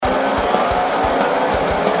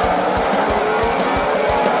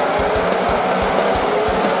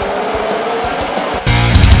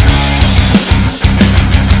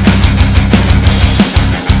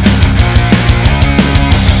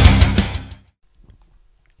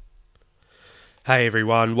Hey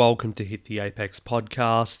everyone, welcome to Hit the Apex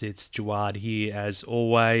podcast. It's Jawad here as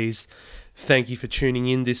always. Thank you for tuning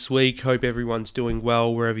in this week. Hope everyone's doing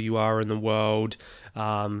well wherever you are in the world.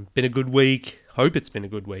 Been a good week. Hope it's been a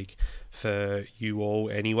good week for you all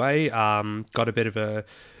anyway. Got a bit of a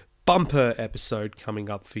bumper episode coming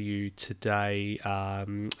up for you today,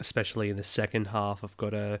 especially in the second half. I've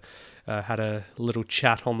got had a little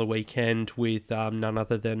chat on the weekend with none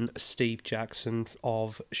other than Steve Jackson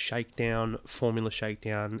of Shakedown, Formula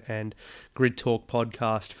Shakedown, and Grid Talk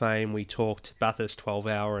podcast fame. We talked Bathurst 12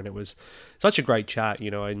 Hour, and it was such a great chat.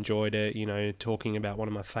 I enjoyed it. Talking about one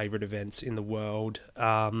of my favourite events in the world,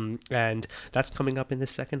 and that's coming up in the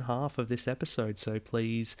second half of this episode. So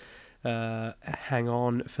please hang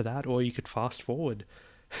on for that, or you could fast forward.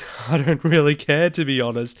 I don't really care, to be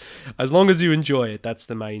honest, as long as you enjoy it. That's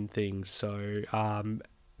the main thing. So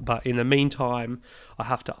but in the meantime, I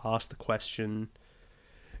have to ask the question,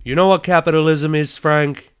 you know what capitalism is,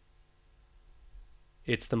 Frank?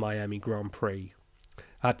 It's the Miami Grand Prix.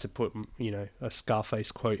 I had to put, a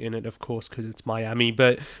Scarface quote in it, of course, because it's Miami.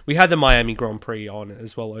 But we had the Miami Grand Prix on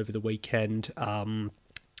as well over the weekend.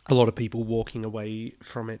 A lot of people walking away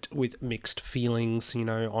from it with mixed feelings.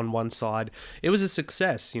 On one side, it was a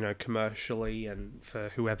success, commercially, and for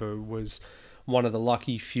whoever was one of the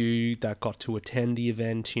lucky few that got to attend the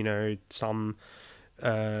event. Some,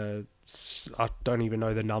 I don't even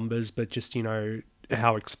know the numbers, but just,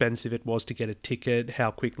 how expensive it was to get a ticket, how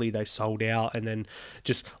quickly they sold out, and then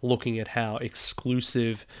just looking at how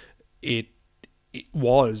exclusive it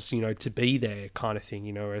was, to be there, kind of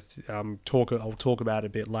thing. I'll talk about it a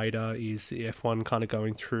bit later, is F1 kind of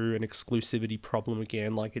going through an exclusivity problem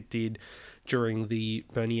again, like it did during the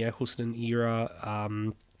Bernie Ecclestone era.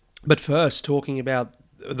 But first, talking about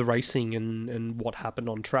the racing and what happened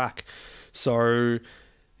on track. So,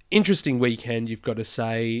 interesting weekend, you've got to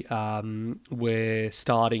say. We're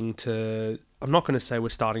starting to... I'm not going to say we're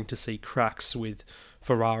starting to see cracks with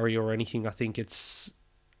Ferrari or anything. I think it's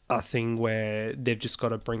a thing where they've just got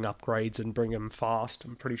to bring upgrades and bring them fast.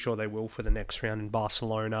 I'm pretty sure they will for the next round in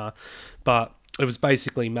Barcelona. But it was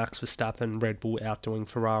basically Max Verstappen, Red Bull outdoing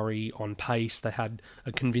Ferrari on pace. They had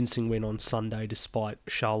a convincing win on Sunday despite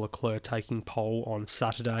Charles Leclerc taking pole on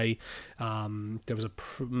Saturday.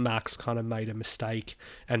 Max kind of made a mistake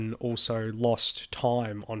and also lost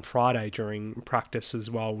time on Friday during practice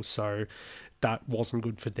as well. So that wasn't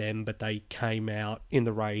good for them, but they came out in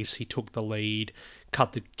the race. He took the lead,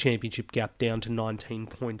 cut the championship gap down to 19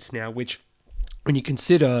 points now, which, when you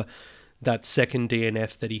consider that second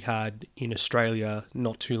DNF that he had in Australia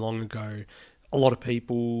not too long ago, a lot of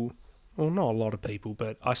people, well, not a lot of people,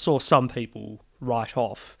 but I saw some people write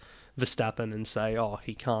off Verstappen and say, oh,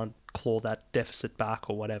 he can't claw that deficit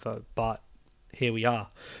back or whatever, but here we are.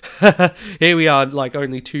 Here we are, like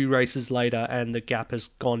only 2 races later, and the gap has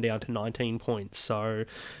gone down to 19 points. So,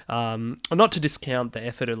 not to discount the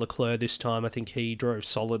effort of Leclerc this time. I think he drove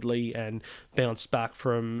solidly and bounced back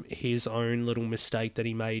from his own little mistake that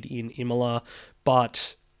he made in Imola.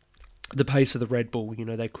 But the pace of the Red Bull,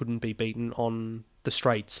 they couldn't be beaten on the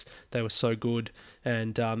straights. They were so good.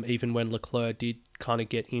 And even when Leclerc did kind of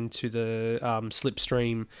get into the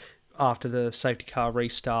slipstream after the safety car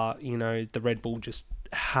restart, the Red Bull just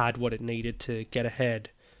had what it needed to get ahead.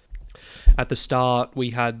 At the start,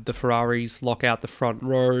 we had the Ferraris lock out the front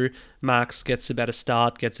row. Max gets a better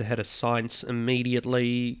start, gets ahead of Sainz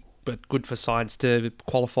immediately, but good for Sainz to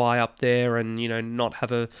qualify up there and, not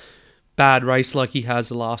have a bad race like he has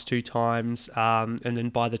the last 2 times. And then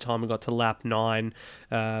by the time we got to lap 9,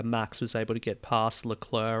 Max was able to get past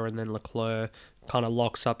Leclerc, and then Leclerc kind of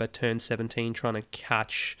locks up at turn 17 trying to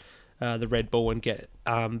catch the Red Bull and get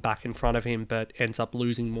back in front of him, but ends up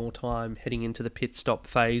losing more time heading into the pit stop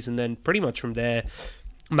phase. And then pretty much from there,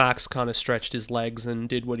 Max kind of stretched his legs and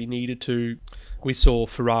did what he needed to. We saw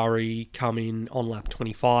Ferrari come in on lap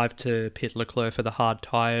 25 to pit Leclerc for the hard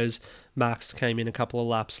tyres. Max came in a couple of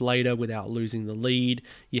laps later without losing the lead.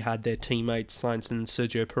 You had their teammates Sainz and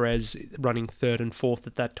Sergio Perez running 3rd and 4th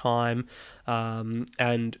at that time.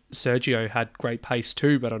 And Sergio had great pace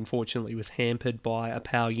too, but unfortunately was hampered by a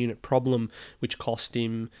power unit problem, which cost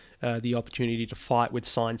him the opportunity to fight with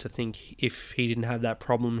Sainz. I think if he didn't have that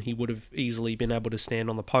problem, he would have easily been able to stand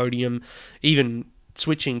on the podium. Even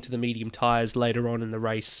switching to the medium tyres later on in the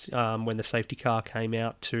race, when the safety car came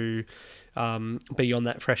out to be on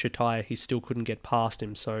that fresher tyre, he still couldn't get past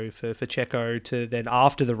him. So for Checo to then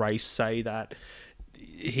after the race say that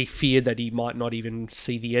he feared that he might not even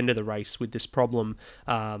see the end of the race with this problem,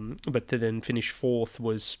 but to then finish 4th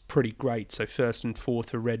was pretty great. So 1st and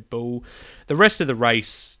 4th for Red Bull. The rest of the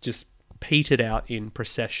race just petered out in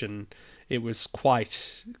procession. It was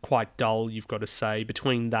quite dull, you've got to say.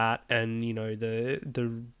 Between that and, you know,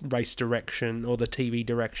 the race direction, or the TV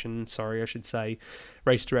direction, sorry, I should say.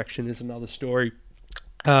 Race direction is another story.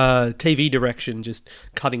 TV direction, just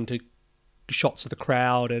cutting to shots of the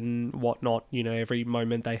crowd and whatnot, you know, every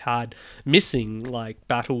moment they had, missing like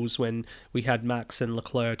battles when we had Max and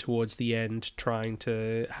Leclerc towards the end trying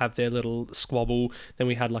to have their little squabble. Then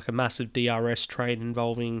we had like a massive DRS train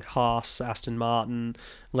involving Haas, Aston Martin,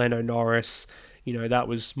 Lando Norris. You know, that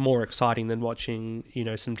was more exciting than watching, you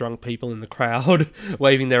know, some drunk people in the crowd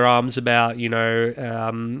waving their arms about, you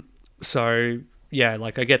know. So yeah,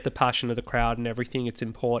 like I get the passion of the crowd and everything. It's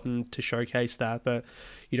important to showcase that, but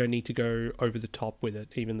you don't need to go over the top with it,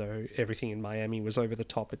 even though everything in Miami was over the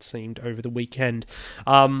top, it seemed, over the weekend.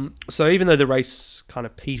 So even though the race kind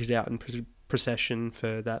of petered out in procession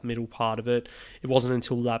for that middle part of it, it wasn't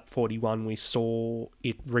until lap 41 we saw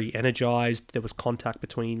it re-energized. There was contact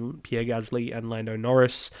between Pierre Gasly and Lando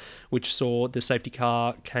Norris, which saw the safety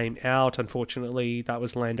car came out. Unfortunately, that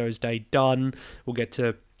was Lando's day done. We'll get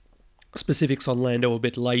to specifics on Lando a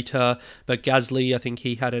bit later, but Gasly, I think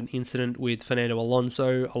he had an incident with Fernando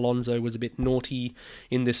Alonso. Alonso was a bit naughty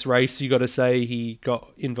in this race, you got to say. He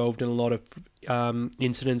got involved in a lot of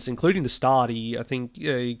incidents, including the start. I think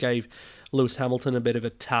he gave Lewis Hamilton a bit of a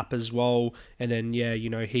tap as well, and then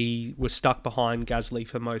he was stuck behind Gasly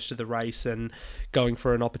for most of the race, and going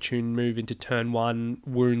for an opportune move into turn one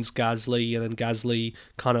wounds Gasly, and then Gasly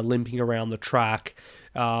kind of limping around the track.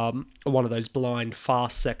 One of those blind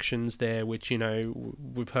fast sections there, which,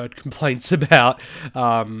 we've heard complaints about.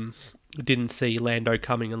 Didn't see Lando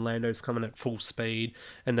coming, and Lando's coming at full speed,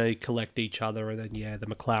 and they collect each other, and then the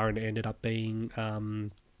McLaren ended up being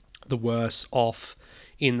the worse off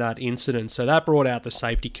in that incident. So that brought out the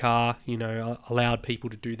safety car, allowed people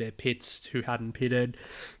to do their pits who hadn't pitted,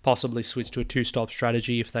 possibly switch to a two-stop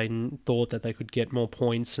strategy if they thought that they could get more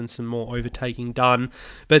points and some more overtaking done.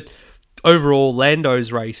 But overall,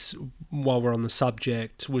 Lando's race, while we're on the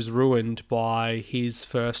subject, was ruined by his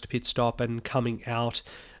first pit stop and coming out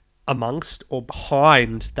amongst or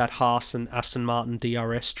behind that Haas and Aston Martin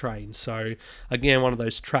DRS train. So again, one of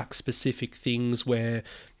those track-specific things where,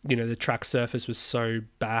 the track surface was so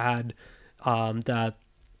bad that,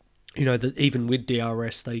 that even with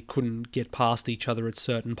DRS, they couldn't get past each other at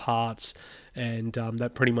certain parts, and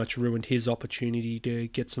that pretty much ruined his opportunity to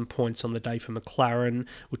get some points on the day for McLaren.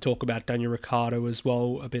 We'll talk about Daniel Ricciardo as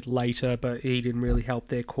well a bit later, but he didn't really help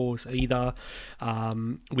their cause either.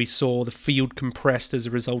 We saw the field compressed as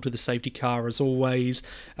a result of the safety car, as always.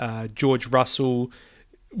 George Russell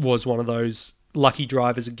was one of those lucky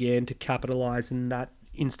drivers again to capitalise in that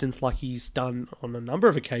instance, like he's done on a number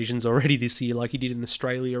of occasions already this year, like he did in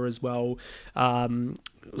Australia as well.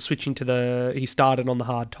 Switching to he started on the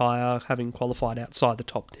hard tyre, having qualified outside the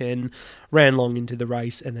top 10, ran long into the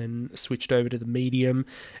race, and then switched over to the medium.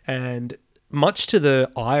 And much to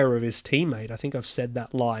the ire of his teammate, I think I've said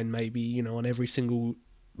that line maybe, on every single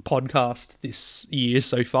podcast this year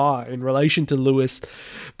so far in relation to Lewis,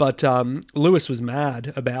 but Lewis was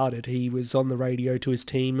mad about it. He was on the radio to his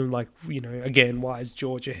team and again, why is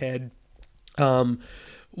George ahead? Why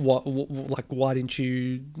didn't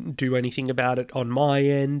you do anything about it on my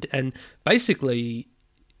end? And basically,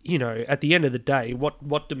 at the end of the day,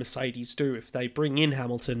 what do Mercedes do if they bring in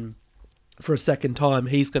Hamilton for a second time?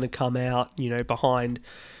 He's going to come out,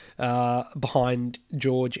 behind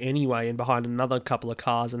George anyway, and behind another couple of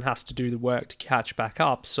cars, and has to do the work to catch back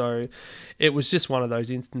up. So it was just one of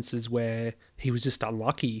those instances where he was just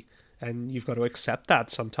unlucky, and you've got to accept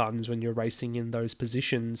that sometimes when you're racing in those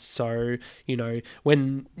positions. So,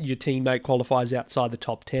 when your teammate qualifies outside the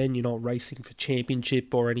top 10, you're not racing for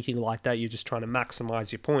championship or anything like that. You're just trying to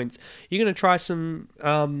maximize your points. You're going to try some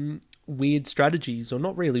weird strategies, or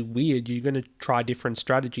not really weird, you're going to try different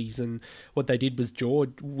strategies, and what they did was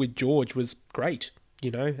George was great,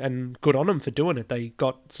 and good on them for doing it. They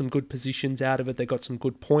got some good positions out of it, they got some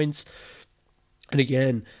good points, and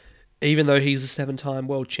again, even though he's a 7-time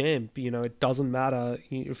world champ, it doesn't matter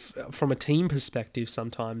from a team perspective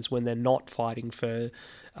sometimes when they're not fighting for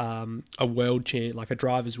a world champ, like a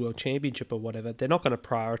driver's world championship or whatever. They're not going to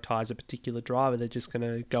prioritize a particular driver. They're just going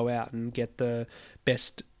to go out and get the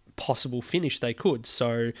best possible finish they could.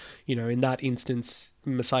 So, in that instance,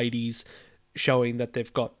 Mercedes showing that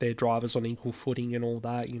they've got their drivers on equal footing and all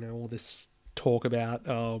that, all this talk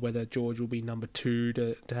about whether George will be number 2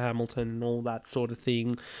 to Hamilton and all that sort of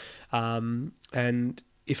thing. And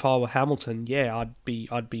if I were Hamilton,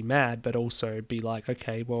 I'd be mad, but also be like,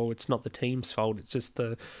 okay, well, it's not the team's fault. It's just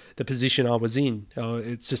the position I was in.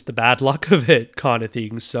 It's just the bad luck of it kind of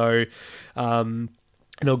thing. So,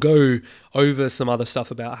 And I'll go over some other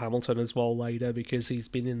stuff about Hamilton as well later, because he's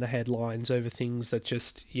been in the headlines over things that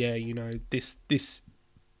just, this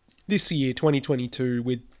year, 2022,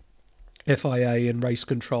 with FIA and race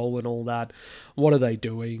control and all that, what are they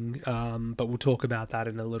doing? But we'll talk about that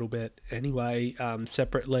in a little bit anyway,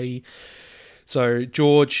 separately. So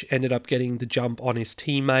George ended up getting the jump on his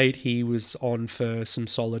teammate. He was on for some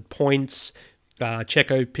solid points.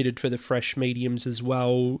 Checo pitted for the fresh mediums as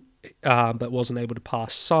well, but wasn't able to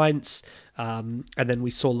pass Sainz. And then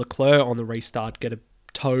we saw Leclerc on the restart get a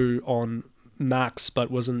toe on Max,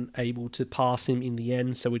 but wasn't able to pass him in the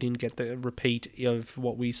end, so we didn't get the repeat of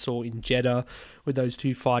what we saw in Jeddah with those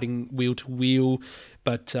two fighting wheel to wheel.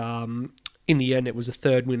 But in the end, it was a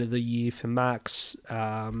third win of the year for Max.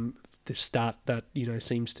 The stat that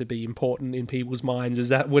seems to be important in people's minds is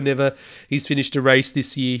that whenever he's finished a race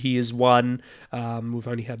this year, he has won. We've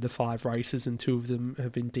only had the 5 races, and 2 of them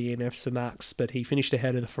have been DNFs for Max, but he finished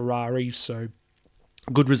ahead of the Ferraris, so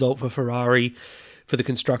good result for Ferrari for the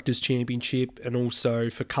Constructors' Championship, and also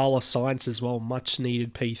for Carlos Sainz as well, much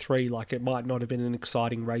needed P3. Like, it might not have been an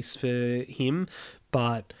exciting race for him,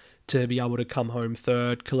 but to be able to come home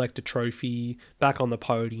third, collect a trophy, back on the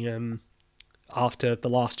podium after the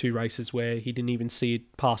last 2 races where he didn't even see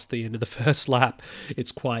it past the end of the first lap,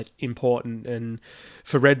 it's quite important. And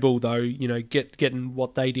for Red Bull, though, getting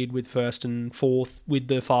what they did with first and fourth with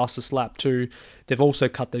the fastest lap too, they've also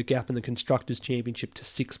cut the gap in the Constructors' Championship to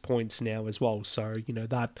 6 points now as well. So,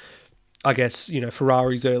 that, I guess,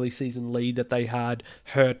 Ferrari's early season lead that they had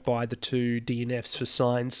hurt by the 2 DNFs for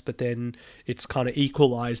Sainz, but then it's kind of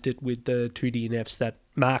equalised it with the 2 DNFs that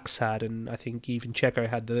Max had, and I think even Checo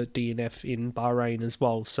had the DNF in Bahrain as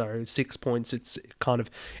well. So 6 points, it's kind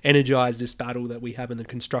of energised this battle that we have in the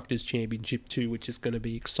Constructors' Championship too, which is going to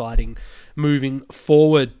be exciting moving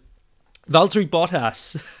forward. Valtteri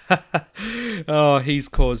Bottas,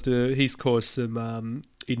 he's caused some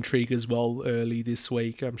intrigue as well early this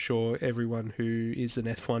week. I'm sure everyone who is an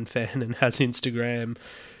F1 fan and has Instagram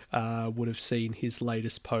would have seen his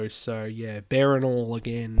latest post. So yeah, bear and all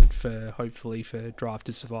again hopefully for Drive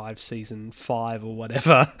to Survive season 5 or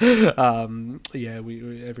whatever.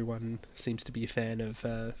 Everyone seems to be a fan of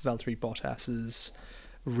Valtteri Bottas's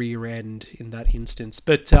rear end in that instance,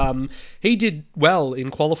 but he did well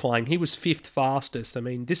in qualifying. He was 5th fastest. I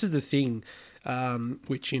mean, this is the thing,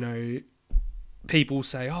 which people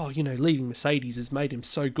say, leaving Mercedes has made him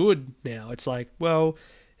so good now. It's like, well,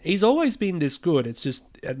 he's always been this good. It's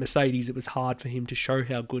just at Mercedes it was hard for him to show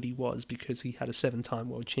how good he was because he had a 7-time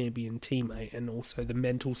world champion teammate, and also the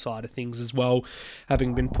mental side of things as well,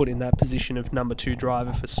 having been put in that position of number 2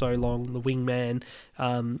 driver for so long. The wingman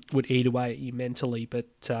would eat away at you mentally, but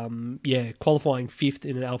qualifying 5th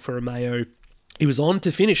in an Alfa Romeo. He was on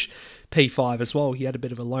to finish P5 as well. He had a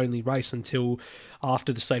bit of a lonely race until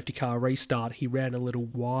after the safety car restart. He ran a little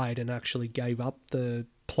wide and actually gave up the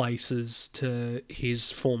places to his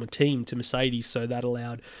former team, to Mercedes, so that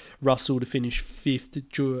allowed Russell to finish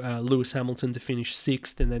 5th, Lewis Hamilton to finish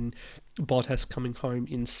 6th, and then Bottas coming home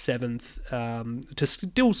in 7th to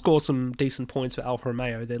still score some decent points for Alfa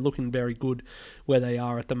Romeo. They're looking very good where they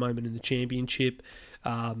are at the moment in the championship.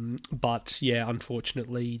 But yeah,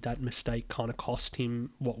 unfortunately, that mistake kind of cost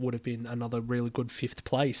him what would have been another really good 5th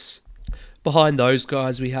place. Behind those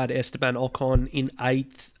guys, we had Esteban Ocon in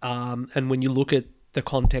 8th, and when you look at the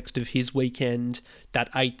context of his weekend, that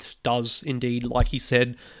 8th does indeed, like he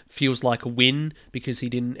said, feels like a win because he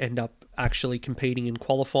didn't end up actually competing in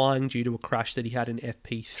qualifying due to a crash that he had in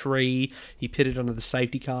FP3. He pitted under the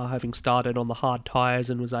safety car, having started on the hard tyres,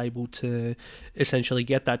 and was able to essentially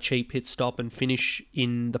get that cheap pit stop and finish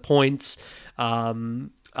in the points.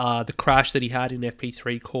 The crash that he had in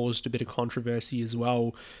FP3 caused a bit of controversy as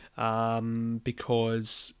well,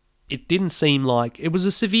 because it didn't seem like it was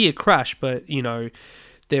a severe crash, but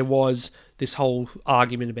there was this whole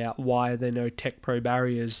argument about why are there no Tech Pro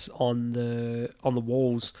barriers on the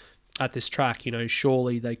walls at this track.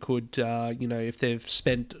 Surely they could, if they've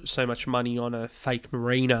spent so much money on a fake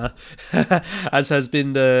marina, as has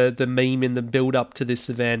been the meme in the build up to this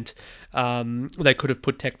event, they could have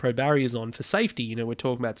put Tech Pro barriers on for safety. We're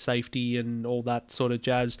talking about safety and all that sort of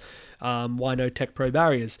jazz. Why no Tech Pro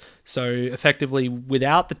barriers? So effectively,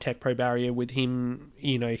 without the Tech Pro barrier, with him,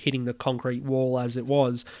 hitting the concrete wall as it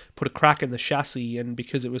was, put a crack in the chassis, and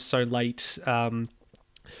because it was so late,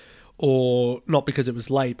 or not because it was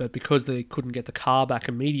late, but because they couldn't get the car back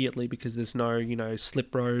immediately because there's no,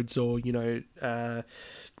 slip roads or,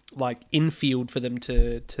 infield for them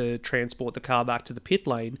to transport the car back to the pit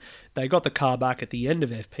lane. They got the car back at the end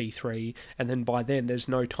of FP3, and then by then there's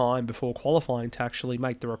no time before qualifying to actually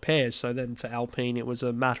make the repairs. So then for Alpine, it was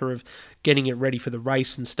a matter of getting it ready for the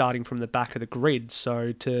race and starting from the back of the grid.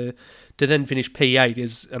 So to then finish P8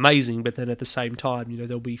 is amazing, but then at the same time,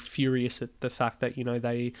 they'll be furious at the fact that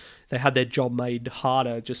they had their job made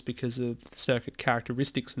harder just because of circuit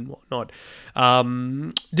characteristics and whatnot.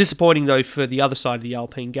 Disappointing though for the other side of the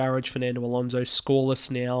Alpine garage. Fernando Alonso scoreless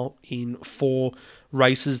now in 4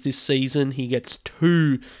 races this season. He gets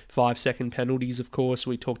 2 5-second penalties, of course.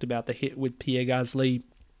 We talked about the hit with Pierre Gasly.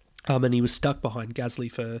 And he was stuck behind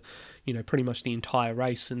Gasly for, pretty much the entire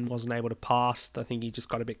race and wasn't able to pass. I think he just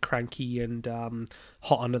got a bit cranky and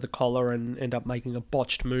hot under the collar and ended up making a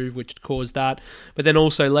botched move, which caused that. But then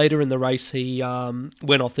also later in the race, he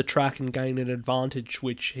went off the track and gained an advantage,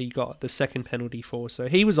 which he got the second penalty for. So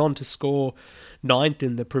he was on to score 9th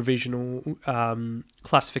in the provisional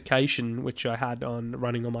classification, which I had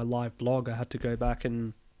running on my live blog. I had to go back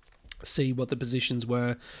and see what the positions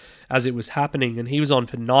were as it was happening, and he was on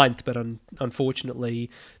for 9th, but unfortunately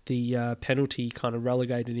the penalty kind of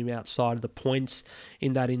relegated him outside of the points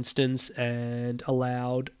in that instance and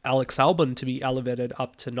allowed Alex Albon to be elevated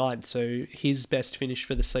up to 9th. So his best finish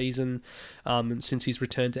for the season, since he's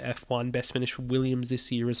returned to F1, best finish for Williams this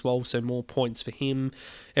year as well, so more points for him.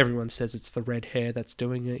 Everyone says it's the red hair that's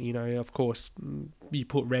doing it. Of course, you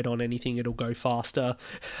put red on anything, it'll go faster,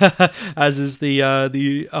 as is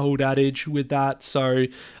the old adage with that. So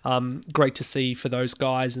great to see for those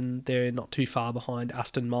guys, and they're not too far behind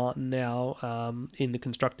Aston Martin now in the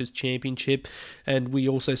Constructors' Championship. And we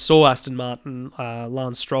also saw Aston Martin,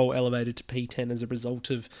 Lance Stroll elevated to P10 as a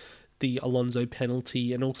result of the Alonso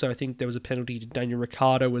penalty, and also I think there was a penalty to Daniel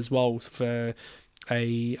Ricciardo as well for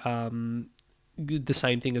the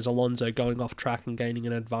same thing as Alonso, going off track and gaining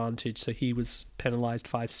an advantage. So he was penalised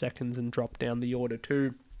 5 seconds and dropped down the order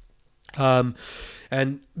too. And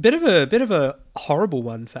bit of a horrible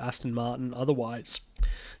one for Aston Martin otherwise.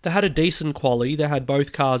 They had a decent quali. They had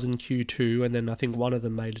both cars in Q2, and then I think one of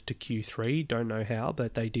them made it to Q3. Don't know how,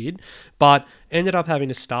 but they did. But ended up having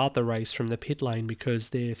to start the race from the pit lane because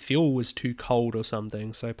their fuel was too cold or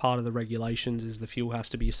something. So part of the regulations is the fuel has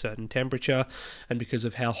to be a certain temperature, and because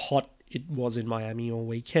of how hot it was in Miami all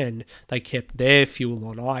weekend, they kept their fuel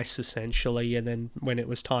on ice essentially, and then when it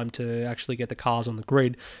was time to actually get the cars on the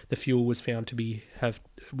grid, the fuel was found to be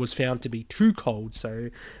too cold. So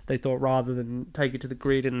they thought, rather than take it to the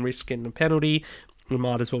grid and risk getting a penalty, we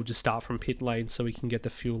might as well just start from pit lane so we can get the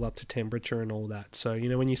fuel up to temperature and all that. So,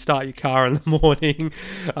 when you start your car in the morning,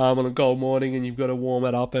 on a cold morning, and you've got to warm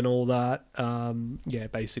it up and all that,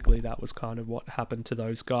 basically that was kind of what happened to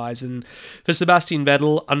those guys. And for Sebastian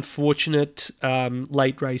Vettel, unfortunate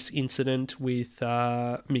late race incident with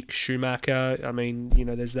Mick Schumacher. I mean,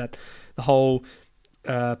 there's the whole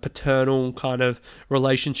paternal kind of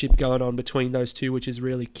relationship going on between those two, which is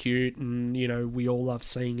really cute, and we all love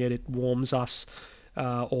seeing it. It warms us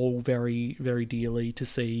all very, very dearly to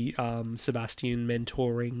see Sebastian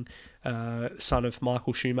mentoring son of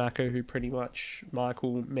Michael Schumacher, who pretty much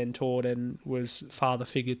Michael mentored and was father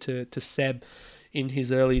figure to Seb in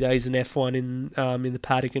his early days in F1 in the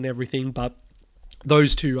paddock and everything. But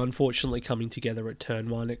those two unfortunately coming together at turn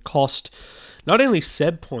 1, it cost not only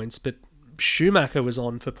Seb points, but Schumacher was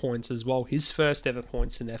on for points as well, his first ever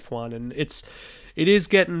points in F1, and it is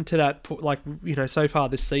getting to that so far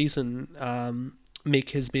this season,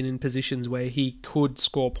 Mick has been in positions where he could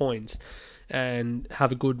score points and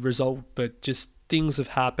have a good result, but just things have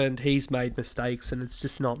happened, he's made mistakes, and it's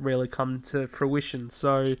just not really come to fruition.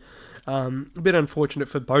 So a bit unfortunate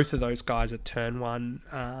for both of those guys at turn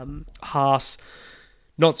 1. Haas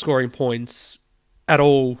not scoring points at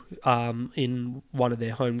all in one of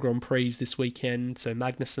their home Grand Prix this weekend. So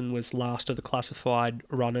Magnussen was last of the classified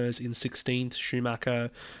runners in 16th.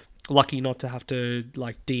 Schumacher, lucky not to have to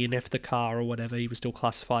DNF the car or whatever. He was still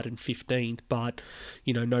classified in 15th, but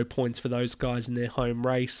no points for those guys in their home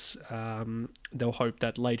race. They'll hope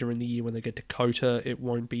that later in the year when they get to COTA, it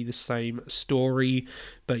won't be the same story.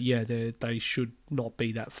 But yeah, they should not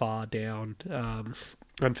be that far down.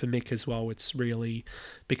 And for Mick as well, it's really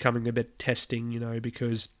becoming a bit testing,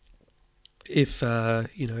 because if,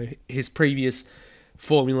 his previous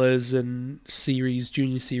formulas and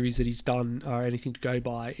junior series that he's done are anything to go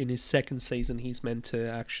by, in his second season, he's meant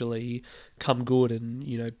to actually come good and,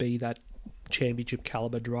 be that championship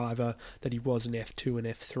caliber driver that he was in F2 and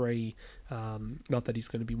F3. Not that he's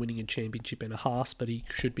going to be winning a championship in a Haas, but he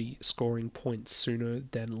should be scoring points sooner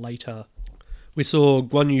than later. We saw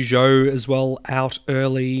Guan Yu Zhou as well out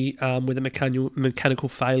early with a mechanical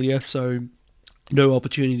failure, so no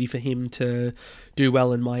opportunity for him to do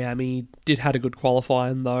well in Miami. Did had a good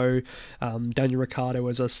qualifying though. Daniel Ricciardo,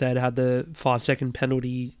 as I said, had the 5-second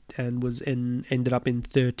penalty and ended up in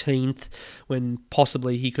 13th when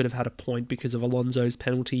possibly he could have had a point because of Alonso's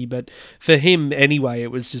penalty. But for him anyway,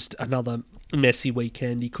 it was just another messy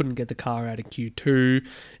weekend. He couldn't get the car out of Q2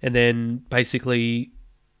 and then basically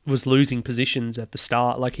was losing positions at the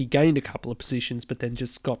start. Like, he gained a couple of positions but then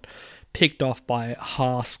just got picked off by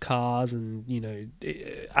Haas cars and,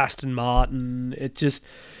 Aston Martin. It just,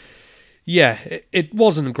 it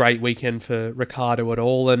wasn't a great weekend for Ricciardo at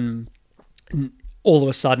all. And all of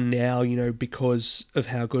a sudden now, because of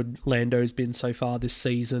how good Lando's been so far this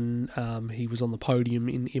season, he was on the podium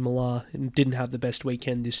in Imola and didn't have the best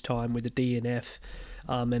weekend this time with a DNF,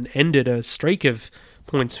 and ended a streak of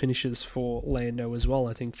points finishes for Lando as well.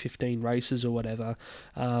 I think 15 races or whatever.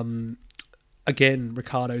 Again,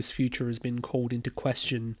 Ricciardo's future has been called into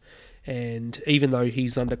question, and even though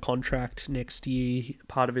he's under contract next year,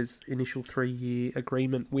 part of his initial 3-year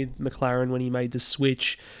agreement with McLaren when he made the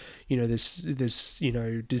switch, there's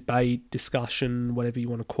debate, discussion, whatever you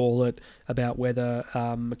want to call it, about whether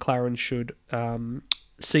McLaren should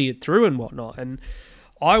see it through and whatnot. And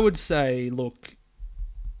I would say, look,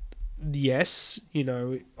 yes,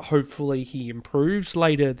 hopefully he improves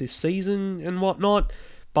later this season and whatnot,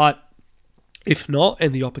 but if not,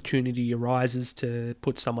 and the opportunity arises to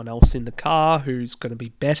put someone else in the car who's going to be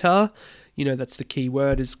better, that's the key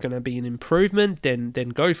word, is going to be an improvement, then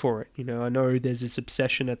go for it. I know there's this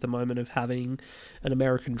obsession at the moment of having an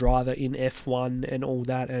American driver in F1 and all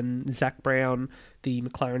that, and Zach Brown, the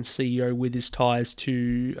McLaren CEO, with his ties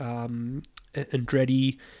to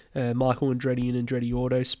Andretti, Michael Andretti and Andretti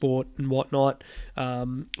Autosport and whatnot,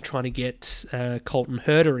 trying to get Colton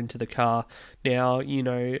Herta into the car. Now,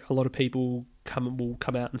 a lot of people will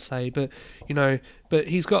come out and say, but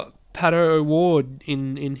he's got Pato O'Ward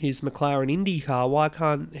in his McLaren Indy car. Why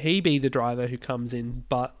can't he be the driver who comes in?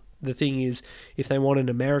 But the thing is, if they want an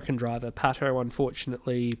American driver, Pato,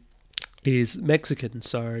 unfortunately, is Mexican.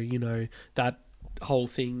 So, that whole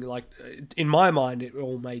thing, like, in my mind, it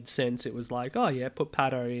all made sense. It was like, oh yeah, put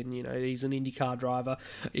Pato in, he's an IndyCar driver.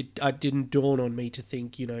 It didn't dawn on me to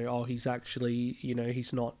think, he's actually,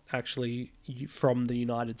 he's not actually from the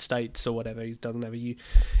United States or whatever. He's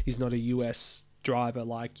not a US driver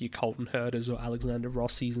like your Colton Hertas or Alexander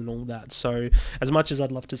Rossi's and all that. So as much as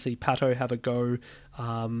I'd love to see Pato have a go,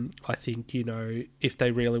 I think, if they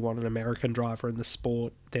really want an American driver in the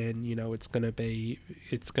sport, then, it's going to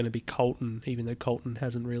be Colton, even though Colton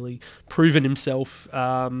hasn't really proven himself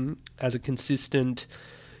as a consistent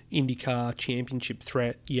IndyCar championship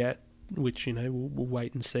threat yet, which, we'll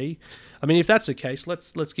wait and see. I mean, if that's the case,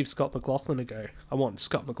 let's give Scott McLaughlin a go. I want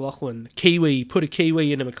Scott McLaughlin, Kiwi, put a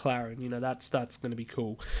Kiwi in a McLaren. That's going to be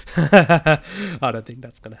cool. I don't think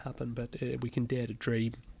that's going to happen, but we can dare to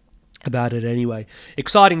dream about it anyway.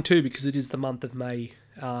 Exciting too, because it is the month of May,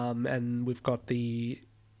 and we've got the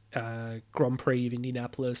Grand Prix of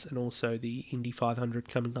Indianapolis and also the Indy 500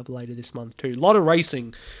 coming up later this month too. A lot of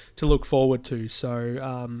racing to look forward to,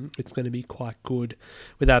 so it's going to be quite good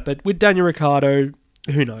with that. But with Daniel Ricciardo,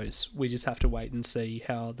 who knows? We just have to wait and see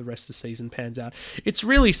how the rest of the season pans out. It's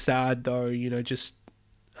really sad though, you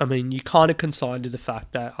kind of consigned to the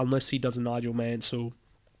fact that unless he does a Nigel Mansell,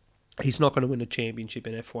 he's not going to win a championship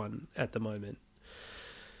in F1 at the moment.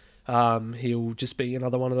 He'll just be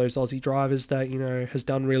another one of those Aussie drivers that, has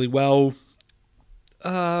done really well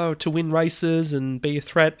to win races and be a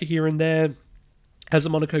threat here and there. Has a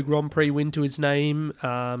Monaco Grand Prix win to his name.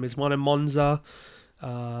 Is won in Monza.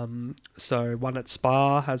 So one at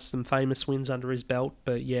Spa, has some famous wins under his belt,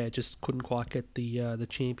 but yeah, just couldn't quite get the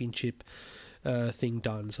championship thing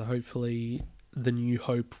done. So hopefully the new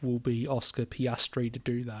hope will be Oscar Piastri to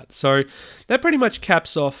do that. So that pretty much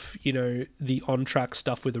caps off, the on-track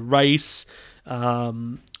stuff with the race.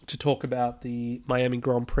 To talk about the Miami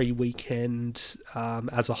Grand Prix weekend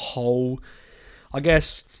as a whole, I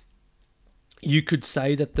guess you could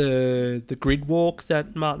say that the grid walk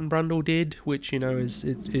that Martin Brundle did, which, is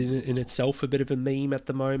in itself a bit of a meme at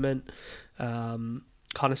the moment, kind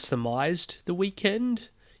of surmised the weekend.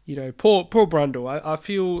 Poor Brundle. I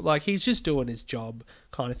feel like he's just doing his job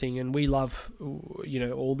kind of thing. And we love,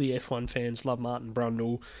 all the F1 fans love Martin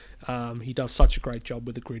Brundle. He does such a great job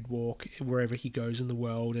with the grid walk wherever he goes in the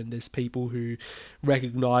world. And there's people who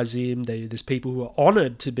recognise him. There's people who are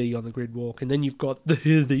honoured to be on the grid walk. And then you've got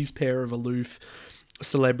these pair of aloof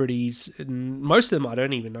celebrities, and most of them I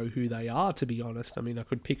don't even know who they are, to be honest. I mean, I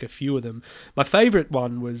could pick a few of them. My favourite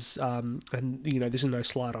one was, and this is no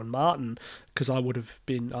slight on Martin, because I would have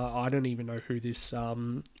been, I don't even know who this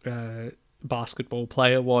basketball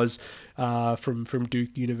player was from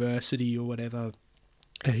Duke University or whatever.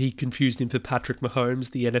 He confused him for Patrick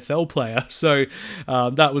Mahomes, the NFL player. So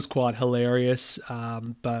that was quite hilarious.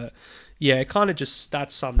 But yeah, kind of just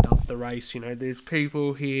that summed up the race. There's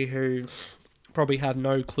people here who probably have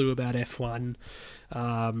no clue about F1.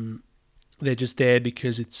 They're just there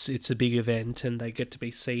because it's a big event and they get to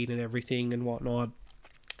be seen and everything and whatnot.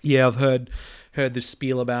 Yeah, I've heard this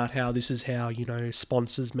spiel about how this is how,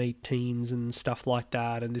 sponsors meet teams and stuff like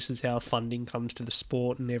that, and this is how funding comes to the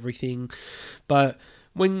sport and everything. But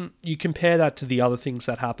when you compare that to the other things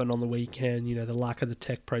that happen on the weekend, the lack of the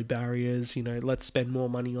Tech Pro barriers, let's spend more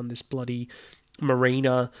money on this bloody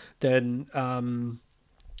marina than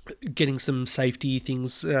getting some safety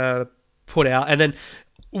things put out. And then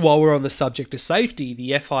while we're on the subject of safety,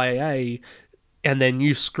 the FIA and their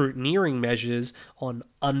new scrutineering measures on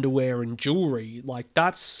underwear and jewellery, like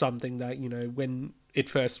that's something that, when it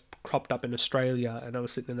first cropped up in Australia and I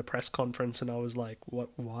was sitting in the press conference and I was like,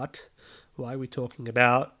 what? Why are we talking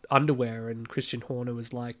about underwear? And Christian Horner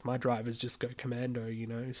was like, my drivers just go commando,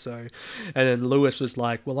 so, and then Lewis was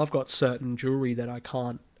like, well, I've got certain jewelry that I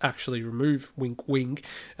can't actually remove, wink wink,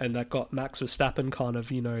 and that got Max Verstappen kind of,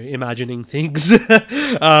 imagining things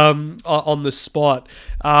on the spot.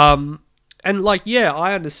 And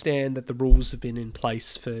I understand that the rules have been in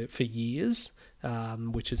place for years,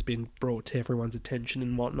 which has been brought to everyone's attention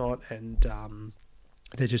and whatnot, and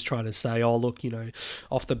they're just trying to say, oh, look,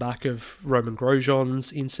 off the back of Roman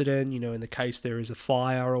Grosjean's incident, in the case there is a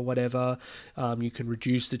fire or whatever, you can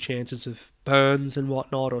reduce the chances of burns and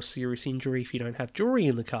whatnot or serious injury if you don't have jewelry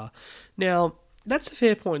in the car. Now, that's a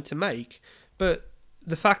fair point to make, but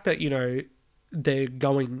the fact that, they're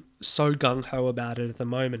going so gung-ho about it at the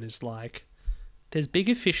moment is like, there's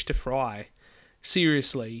bigger fish to fry.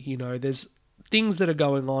 Seriously, there's things that are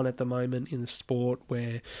going on at the moment in the sport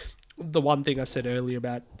where the one thing I said earlier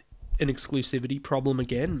about an exclusivity problem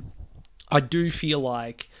again, I do feel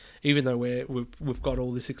like even though we've got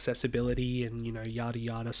all this accessibility and yada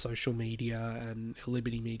yada, social media and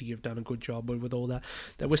Liberty Media have done a good job with all that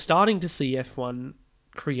we're starting to see F1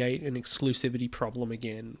 create an exclusivity problem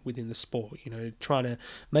again within the sport, trying to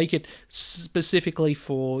make it specifically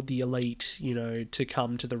for the elite, to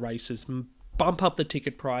come to the races, bump up the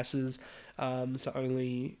ticket prices, so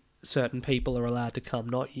only certain people are allowed to come,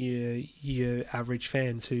 not your average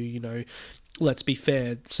fans who, let's be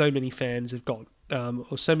fair, so many fans have got,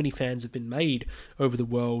 or so many fans have been made over the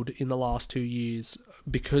world in the last 2 years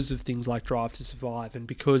because of things like Drive to Survive and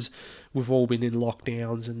because we've all been in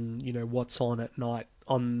lockdowns and, what's on at night,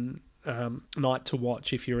 on night to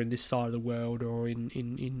watch if you're in this side of the world or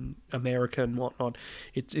in America and whatnot,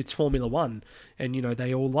 it's Formula One, and,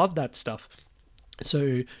 they all love that stuff.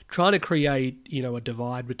 So trying to create, a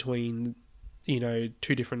divide between,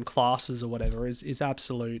 two different classes or whatever is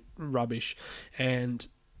absolute rubbish. And,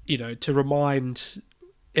 to remind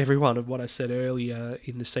everyone of what I said earlier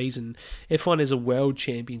in the season, F1 is a world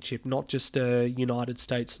championship, not just a United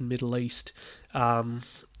States and Middle East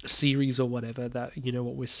series or whatever that,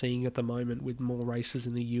 what we're seeing at the moment with more races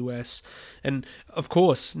in the US. And of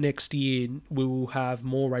course, next year we will have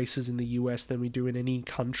more races in the US than we do in any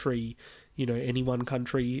country, any one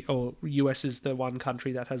country, or US is the one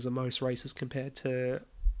country that has the most races compared to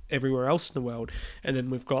everywhere else in the world. And then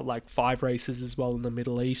we've got like 5 races as well in the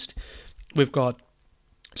Middle East. We've got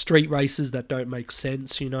street races that don't make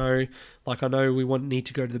sense, like I know we need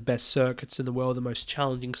to go to the best circuits in the world, the most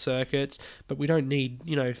challenging circuits, but we don't need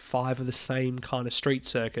 5 of the same kind of street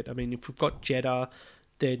circuit. I mean, if we've got Jeddah,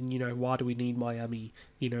 then why do we need Miami?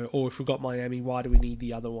 Or if we've got Miami, why do we need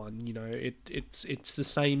the other one? It's the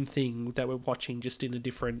same thing that we're watching, just in a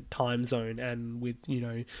different time zone and with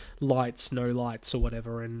lights, no lights or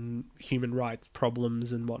whatever, and human rights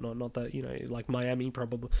problems and whatnot. Not that like Miami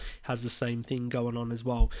probably has the same thing going on as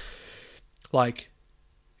well. Like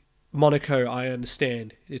Monaco, I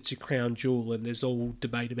understand it's your crown jewel, and there's all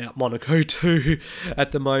debate about Monaco too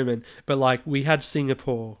at the moment. But like we had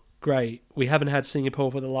Singapore. Great. We haven't had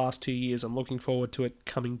Singapore for the last 2 years. I'm looking forward to it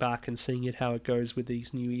coming back and seeing how it goes with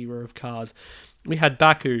these new era of cars. We had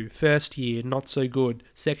Baku, first year, not so good.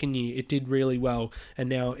 Second year, it did really well. And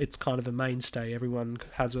now it's kind of a mainstay. Everyone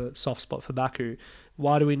has a soft spot for Baku.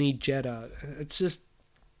 Why do we need Jeddah? It's just,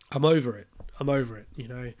 I'm over it.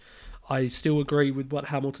 I still agree with what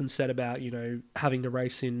Hamilton said about, having to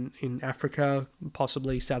race in Africa,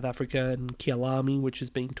 possibly South Africa and Kyalami, which is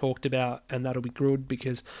being talked about, and that'll be good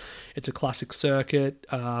because it's a classic circuit,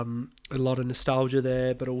 a lot of nostalgia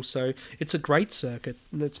there, but also it's a great circuit.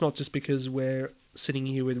 And it's not just because we're sitting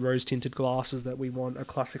here with rose-tinted glasses that we want a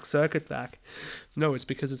classic circuit back. No, it's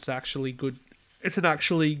because it's actually good it's an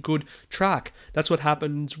actually good track. That's what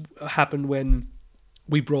happened when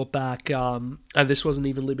we brought back, and this wasn't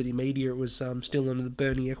even Liberty Media, it was still under the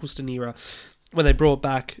Bernie Ecclestone era, when they brought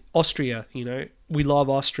back Austria, we love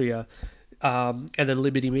Austria. And then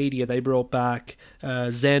Liberty Media, they brought back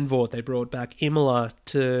Zandvoort, they brought back Imola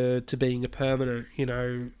to being a permanent,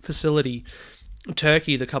 facility.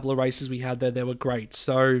 Turkey, the couple of races we had there, they were great.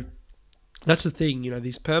 So that's the thing,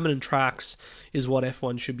 these permanent tracks is what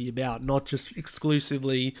F1 should be about, not just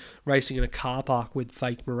exclusively racing in a car park with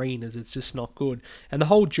fake marinas. It's just not good. And the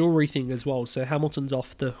whole jewellery thing as well. So Hamilton's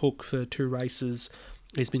off the hook for 2 races.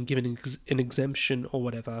 He's been given an exemption or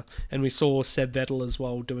whatever. And we saw Seb Vettel as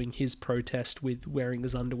well doing his protest with wearing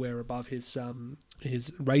his underwear above his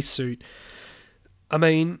race suit. I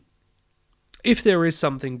mean, if there is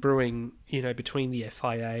something brewing, between the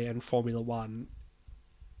FIA and Formula One,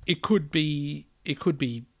 it could be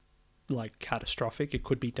like catastrophic. It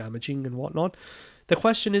could be damaging and whatnot. The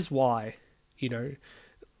question is why.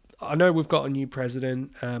 I know we've got a new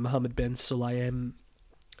president, Mohammed bin Sulayem,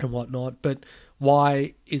 and whatnot, but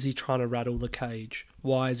why is he trying to rattle the cage?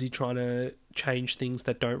 Why is he trying to change things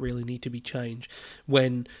that don't really need to be changed?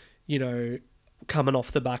 When, coming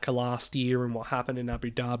off the back of last year and what happened in Abu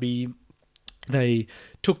Dhabi, they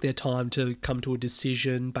took their time to come to a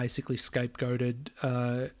decision, basically scapegoated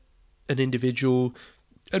an individual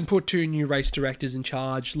and put 2 new race directors in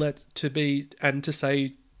charge. To be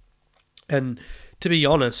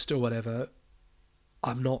honest or whatever,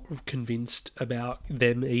 I'm not convinced about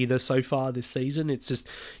them either so far this season. It's just,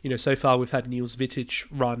 so far we've had Niels Vitic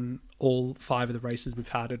run all 5 of the races we've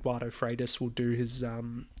had. Eduardo Freitas will do his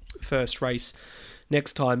first race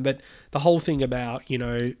next time. But the whole thing about,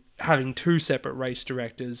 having 2 separate race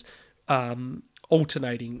directors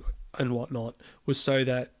alternating and whatnot was so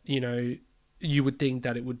that, you would think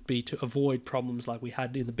that it would be to avoid problems like we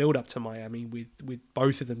had in the build-up to Miami with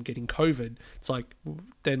both of them getting COVID. It's like,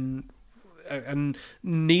 then... And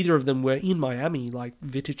neither of them were in Miami. Like,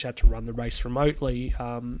 Vitic had to run the race remotely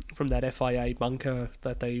from that FIA bunker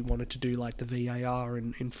that they wanted to do, like the VAR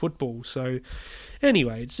in football. So,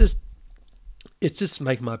 anyway, it's just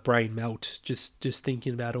making my brain melt just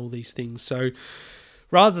thinking about all these things. So,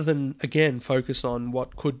 rather than, again, focus on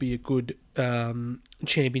what could be a good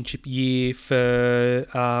championship year for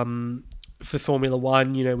Formula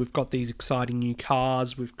One, we've got these exciting new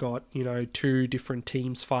cars. We've got, 2 different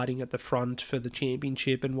teams fighting at the front for the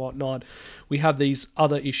championship and whatnot. We have these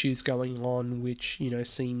other issues going on which,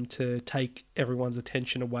 seem to take everyone's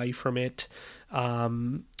attention away from it.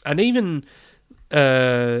 And even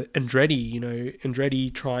Andretti,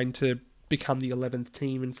 Andretti trying to become the 11th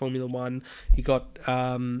team in Formula One. He got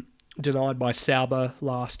denied by Sauber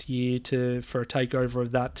last year for a takeover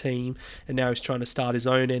of that team, and now he's trying to start his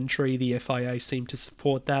own entry. The FIA seem to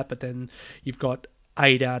support that, but then you've got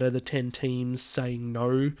 8 out of the 10 teams saying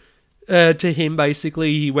no to him.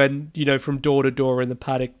 Basically, he went from door to door in the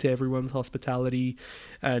paddock to everyone's hospitality,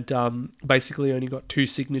 and basically only got 2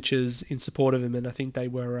 signatures in support of him, and I think they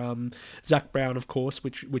were Zach Brown, of course,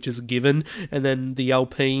 which is a given, and then the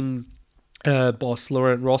Alpine boss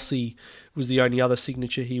Laurent Rossi was the only other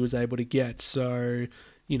signature he was able to get. So,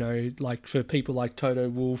 like for people like Toto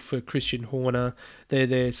Wolff, for Christian Horner,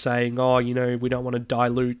 they're saying, we don't want to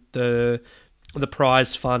dilute the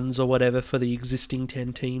prize funds or whatever for the existing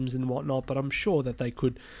 10 teams and whatnot, but I'm sure that they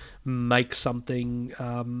could make something,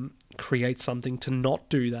 create something to not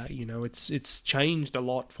do that. It's changed a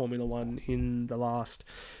lot, Formula One, in the last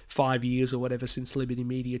 5 years or whatever since Liberty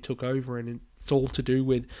Media took over, and it's all to do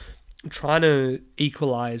with trying to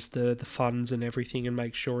equalize the funds and everything and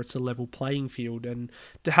make sure it's a level playing field. And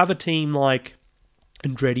to have a team like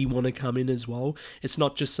Andretti want to come in as well, it's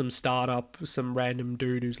not just some startup, some random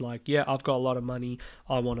dude who's like, yeah, I've got a lot of money,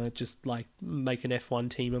 I want to just like make an F1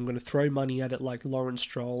 team, I'm going to throw money at it like Lawrence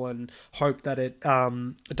Stroll and hope that it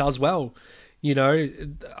does well.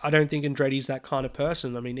 I don't think Andretti's that kind of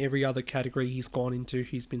person. I mean, every other category he's gone into,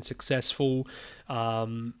 he's been successful.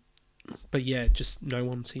 But yeah, just no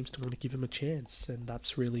one seems to want to give him a chance, and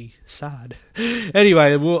that's really sad.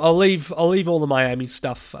 Anyway, I'll leave all the Miami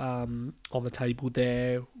stuff on the table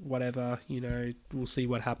there. Whatever, we'll see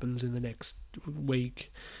what happens in the next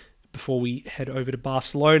week before we head over to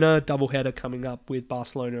Barcelona. Doubleheader coming up with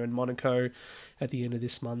Barcelona and Monaco at the end of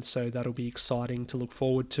this month, so that'll be exciting to look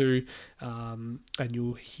forward to. And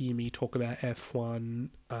you'll hear me talk about F1.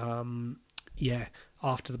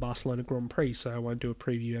 After the Barcelona Grand Prix, so I won't do a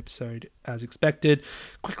preview episode as expected.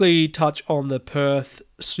 Quickly touch on the Perth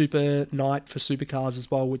Super Night for supercars as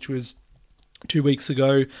well, which was 2 weeks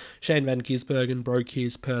ago. Shane van Gisbergen broke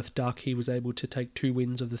his Perth duck. He was able to take 2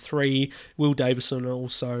 wins of the 3. Will Davison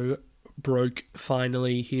also broke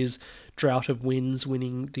finally his drought of wins,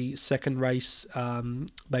 winning the second race,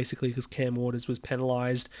 basically because Cam Waters was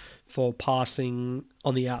penalised for passing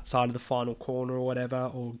on the outside of the final corner or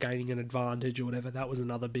whatever, or gaining an advantage or whatever. That was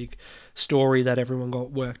another big story that everyone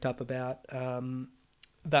got worked up about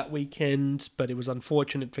that weekend, but it was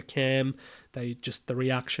unfortunate for Cam. The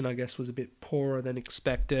reaction, I guess, was a bit poorer than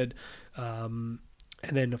expected.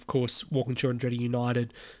 And then, of course, Walkinshaw and Andretti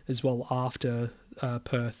United as well after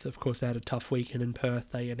Perth. Of course, they had a tough weekend in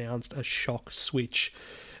Perth. They announced a shock switch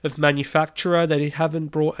of manufacturer. They haven't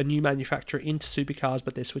brought a new manufacturer into supercars,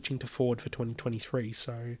 but they're switching to Ford for 2023.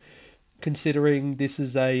 So considering this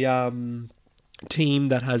is a team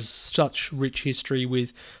that has such rich history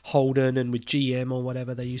with Holden and with GM or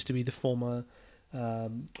whatever, they used to be the former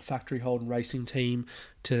factory Holden racing team,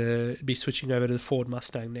 to be switching over to the Ford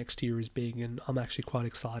Mustang next year is big, and I'm actually quite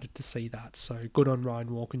excited to see that. So good on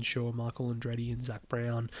Ryan Walkinshaw, Michael Andretti and Zach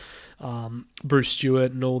Brown, Bruce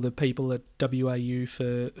Stewart and all the people at WAU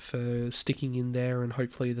for sticking in there, and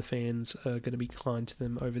hopefully the fans are going to be kind to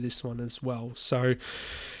them over this one as well. So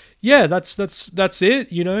yeah, that's it,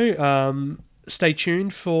 stay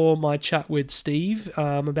tuned for my chat with Steve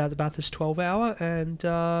about the Bathurst 12 hour. And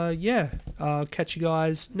I'll catch you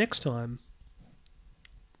guys next time.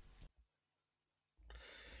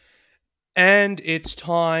 And it's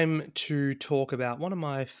time to talk about one of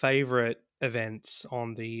my favourite events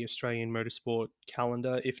on the Australian motorsport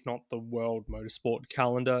calendar, if not the world motorsport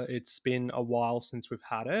calendar. It's been a while since we've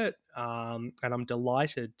had it, and I'm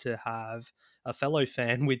delighted to have a fellow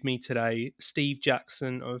fan with me today, Steve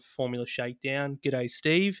Jackson of Formula Shakedown. G'day,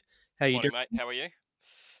 Steve. How you Morning, doing? mate. How are you?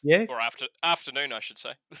 Yeah. Or afternoon, I should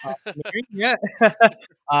say. Afternoon, yeah.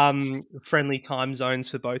 Friendly time zones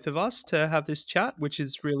for both of us to have this chat, which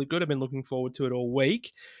is really good. I've been looking forward to it all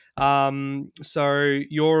week. So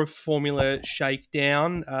you're a Formula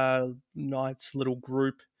Shakedown, nice little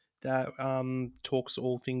group that talks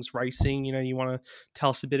all things racing. You want to tell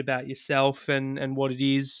us a bit about yourself and what it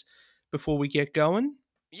is before we get going?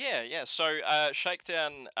 Yeah. So,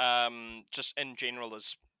 Shakedown, just in general,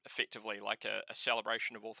 is effectively like a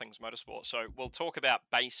celebration of all things motorsport. So we'll talk about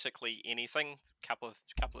basically anything. Couple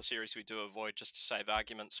of series we do avoid just to save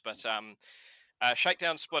arguments, but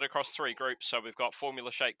Shakedown split across three groups. So we've got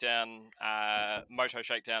Formula Shakedown, Moto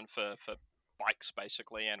Shakedown for bikes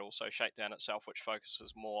basically, and also Shakedown itself, which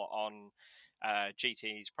focuses more on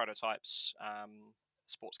GTs, prototypes,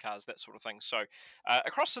 sports cars, that sort of thing. So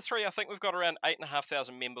across the three, I think we've got around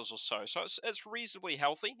 8,500 members or so. So it's reasonably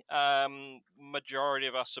healthy. Majority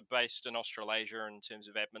of us are based in Australasia in terms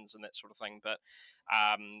of admins and that sort of thing. But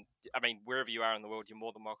I mean, wherever you are in the world, you're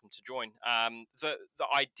more than welcome to join. The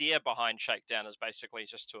idea behind Shakedown is basically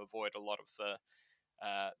just to avoid a lot of the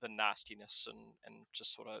nastiness and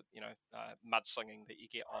just sort of mudslinging that you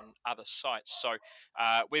get on other sites. So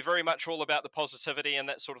we're very much all about the positivity and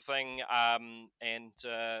that sort of thing. I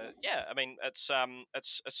mean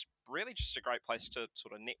it's really just a great place to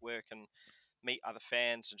sort of network and meet other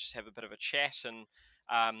fans and just have a bit of a chat. And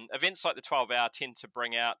events like the 12 hour tend to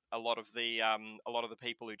bring out a lot of the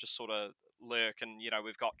people who just sort of lurk, and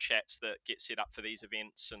we've got chats that get set up for these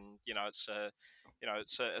events, and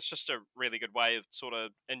it's just a really good way of sort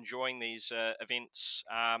of enjoying these events.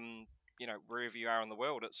 Wherever you are in the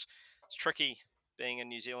world, it's tricky being in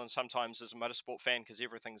New Zealand sometimes as a motorsport fan because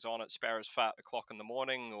everything's on at Sparrows Fart o'clock in the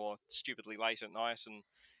morning or stupidly late at night. And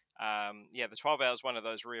the 12 hours is one of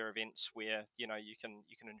those rare events where you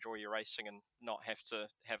can enjoy your racing and not have to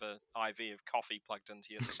have a IV of coffee plugged into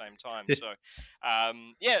you at the same time. So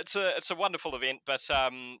it's a wonderful event, but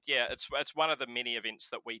it's one of the many events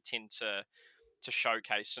that we tend to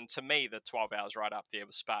showcase. And to me, the 12 hours right up there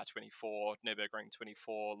with Spa 24, Nürburgring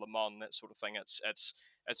 24, Le Mans, that sort of thing. It's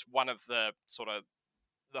one of the sort of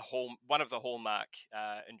one of the hallmark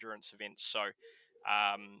endurance events. So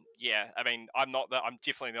I mean, I'm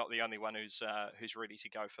definitely not the only one who's ready to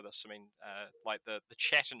go for this. I mean, like the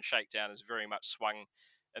chat and shakedown is very much swung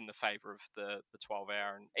in the favour of the 12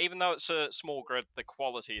 hour, and even though it's a small grid, the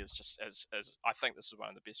quality is just as I think this is one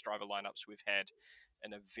of the best driver lineups we've had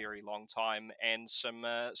in a very long time, and some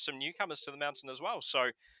newcomers to the mountain as well. So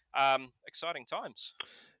exciting times.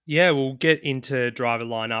 Yeah, we'll get into driver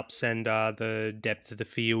lineups and the depth of the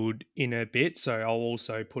field in a bit. So I'll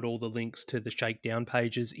also put all the links to the shakedown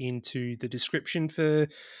pages into the description for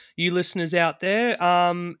you listeners out there.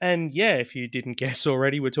 And yeah, if you didn't guess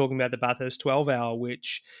already, we're talking about the Bathurst 12 hour,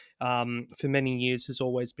 which for many years has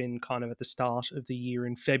always been kind of at the start of the year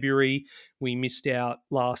in February. We missed out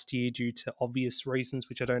last year due to obvious reasons,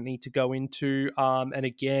 which I don't need to go into. And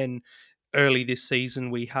again, early this season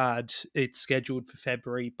we had it scheduled for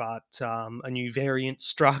February, but a new variant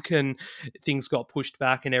struck and things got pushed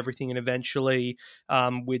back and everything. And eventually,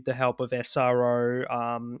 with the help of SRO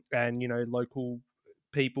and local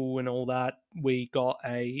people and all that, we got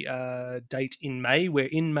a date in May. We're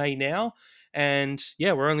in May now, and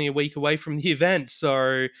yeah, we're only a week away from the event.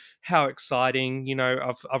 So how exciting!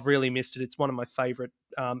 I've really missed it. It's one of my favorite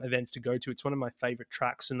events to go to. It's one of my favorite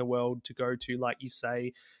tracks in the world to go to. Like you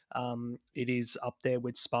say, it is up there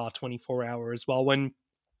with Spa 24 Hour as well. When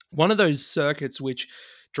one of those circuits which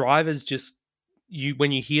drivers just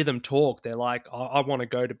when you hear them talk, they're like, I want to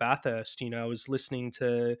go to Bathurst. I was listening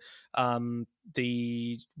to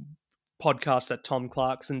the podcast that Tom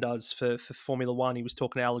Clarkson does for Formula One. He was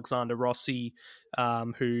talking to Alexander Rossi,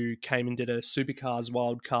 who came and did a Supercars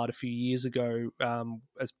wild card a few years ago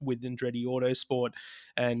with Andretti Autosport.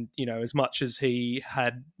 And, as much as he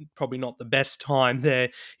had probably not the best time there,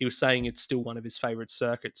 he was saying it's still one of his favorite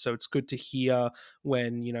circuits. So it's good to hear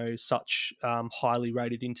when, such highly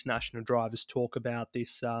rated international drivers talk about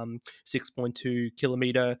this 6.2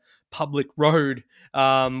 kilometer public road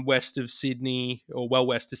west of Sydney, or well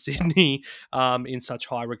west of Sydney, in such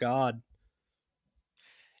high regard.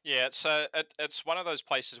 Yeah, it's one of those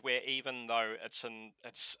places where even though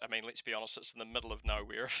I mean, let's be honest, it's in the middle of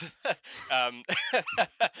nowhere. um,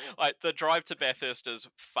 like the drive to Bathurst is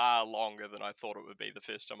far longer than I thought it would be the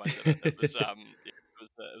first time I did it. It was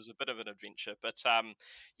it was a bit of an adventure, but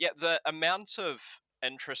yeah, the amount of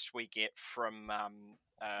interest we get from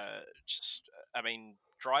just I mean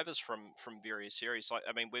drivers from various series. Like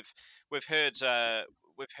I mean we've heard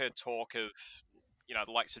talk of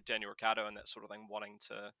the likes of Daniel Ricciardo and that sort of thing wanting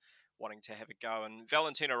to have a go, and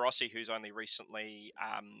Valentino Rossi, who's only recently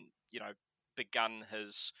begun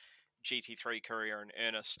his GT3 career in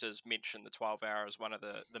earnest, has mentioned the 12 hour as one of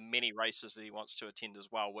the many races that he wants to attend as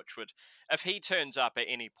well, which would, if he turns up at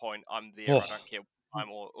any point, I'm there. Oh. I don't care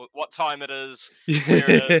what time it is, where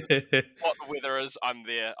it is, what the weather is, I'm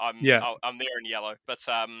there. I'm there in yellow. But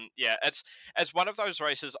yeah, it's one of those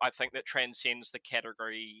races I think that transcends the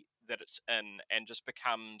category that it's in and just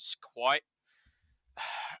becomes quite.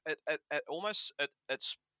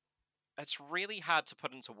 It's really hard to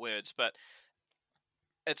put into words, but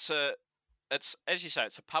it's as you say,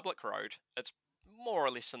 it's a public road. It's more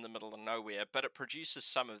or less in the middle of nowhere, but it produces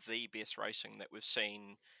some of the best racing that we've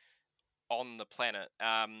seen on the planet.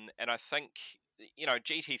 And I think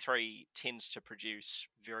GT3 tends to produce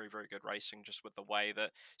very, very good racing, just with the way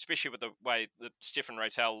that, especially with the way the Stefan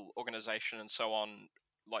Raytel organization and so on,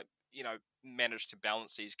 like managed to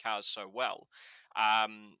balance these cars so well.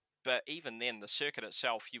 But even then, the circuit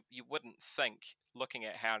itself, you wouldn't think, looking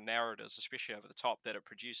at how narrow it is, especially over the top, that it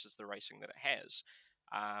produces the racing that it has.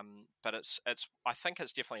 But it's I think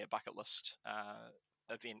it's definitely a bucket list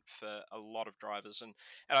event for a lot of drivers, and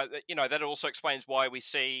that also explains why we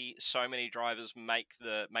see so many drivers make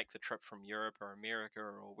the trip from Europe or America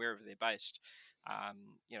or wherever they're based,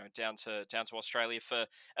 down to Australia for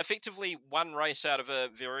effectively one race out of a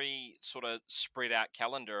very sort of spread out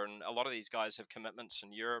calendar. And a lot of these guys have commitments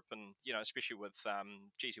in Europe, and especially with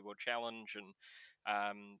GT World Challenge and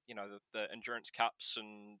the endurance cups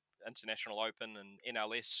and International Open and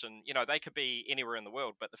NLS, and they could be anywhere in the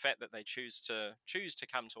world, but the fact that they choose to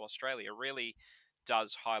come to Australia really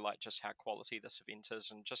does highlight just how quality this event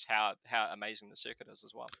is, and just how amazing the circuit is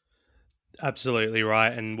as well. Absolutely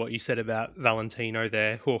right, and what you said about Valentino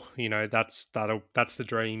there, that's the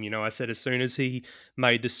dream. I said as soon as he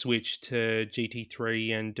made the switch to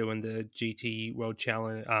GT3 and doing the GT World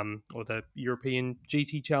Challenge, or the European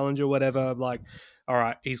GT Challenge or whatever, like, all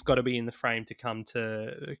right, he's got to be in the frame to come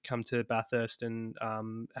to Bathurst and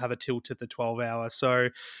have a tilt at the 12 hour. So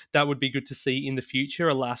that would be good to see in the future.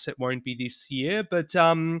 Alas, it won't be this year, but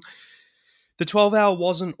the 12 hour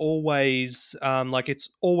wasn't always it's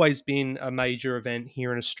always been a major event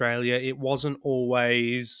here in Australia. It wasn't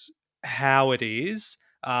always how it is.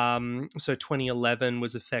 So 2011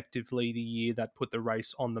 was effectively the year that put the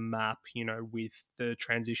race on the map, with the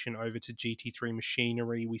transition over to GT3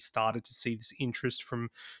 machinery. We started to see this interest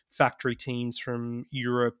from factory teams from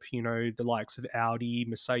Europe, the likes of Audi,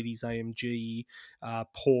 Mercedes AMG,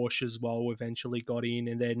 Porsche as well eventually got in.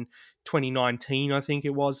 And then 2019, I think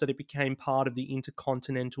it was, that it became part of the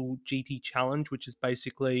Intercontinental GT Challenge, which is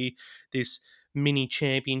basically this mini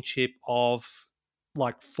championship of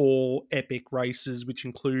like 4 epic races, which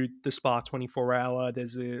include the Spa 24 hour.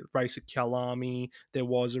 There's a race at Kyalami. There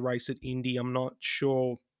was a race at Indy. I'm not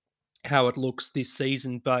sure how it looks this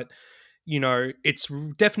season, but it's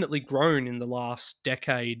definitely grown in the last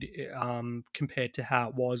decade, compared to how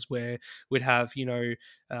it was, where we'd have,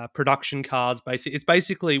 production cars. Basically, it's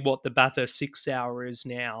basically what the Bathurst 6 hour is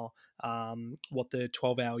now, what the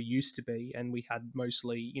 12 hour used to be. And we had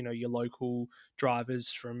mostly, your local drivers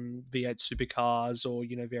from V8 supercars or,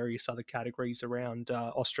 various other categories around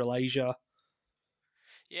Australasia.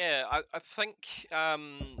 Yeah, I think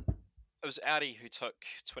it was Audi who took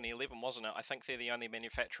 2011, wasn't it? I think they're the only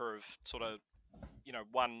manufacturer of sort of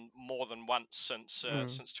won more than once Mm.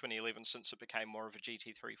 since 2011, since it became more of a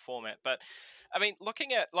GT3 format. But I mean,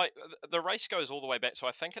 looking at like the race goes all the way back, so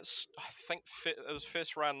it was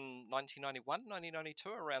first run 1991, 1992,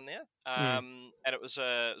 around there, Mm. and it was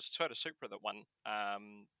Toyota Supra that won.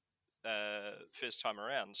 First time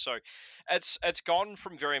around, so it's gone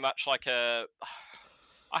from very much like a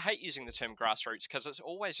I hate using the term grassroots because it's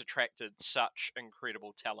always attracted such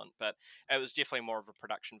incredible talent, but it was definitely more of a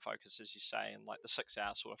production focus, as you say, and like the 6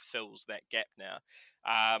 hour sort of fills that gap now.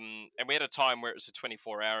 And we had a time where it was a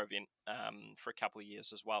 24-hour event for a couple of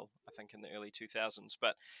years as well, I think in the early 2000s.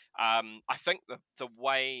 But I think the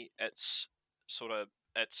way sort of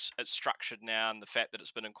it's structured now, and the fact that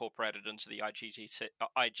it's been incorporated into the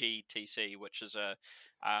IGTC, which is a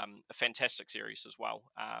fantastic series as well.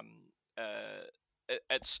 Uh,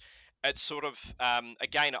 it's sort of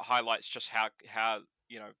again, it highlights just how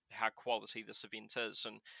how quality this event is.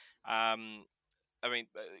 And I mean,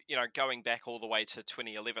 going back all the way to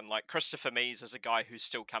 2011, like Christopher Mees is a guy who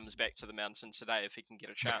still comes back to the mountain today if he can get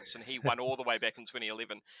a chance, and he won all the way back in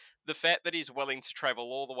 2011. The fact that he's willing to travel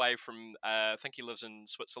all the way from, I think he lives in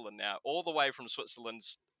Switzerland now, all the way from Switzerland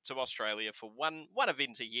to Australia for one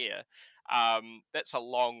event a year, that's a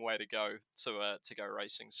long way to go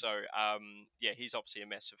racing. So yeah, he's obviously a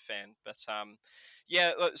massive fan. But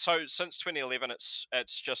yeah, so since 2011, it's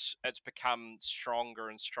become stronger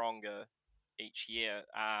and stronger each year.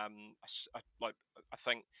 I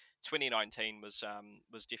think 2019 was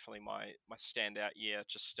definitely my standout year,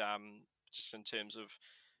 just in terms of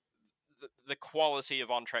the quality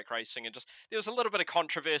of on track racing. And just there was a little bit of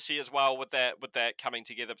controversy as well with that coming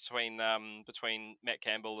together between Matt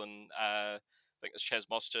Campbell and I think it's Chaz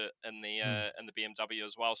Mostert Mm. in the BMW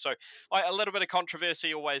as well. So like a little bit of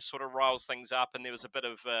controversy always sort of riles things up, and there was a bit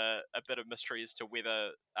of mystery as to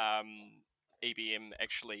whether EBM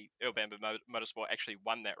actually Bamba Motorsport actually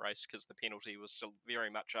won that race, because the penalty was still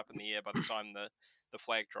very much up in the air by the time the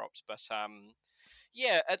flag dropped. But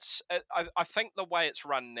yeah, I think the way it's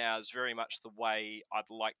run now is very much the way I'd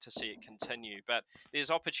like to see it continue. But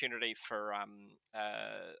there's opportunity for. I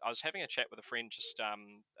was having a chat with a friend just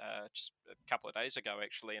a couple of days ago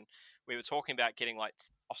actually, and we were talking about getting like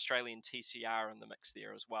Australian TCR in the mix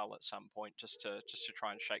there as well at some point, just to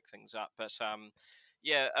try and shake things up. But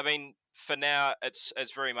yeah, I mean, for now, it's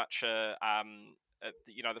very much the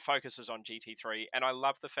focus is on GT3, and I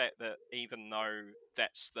love the fact that even though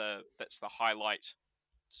that's the highlight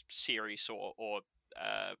series, or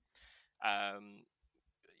uh, um,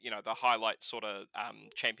 the highlight sort of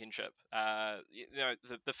championship.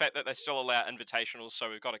 The fact that they still allow invitationals, so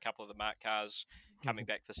we've got a couple of the Mark cars coming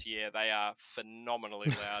back this year. They are phenomenally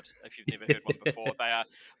loud. If you've never heard one before, they are.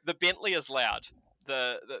 The Bentley is loud.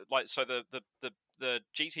 The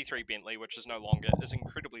GT3 Bentley, which is no longer, is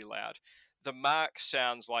incredibly loud. The Mark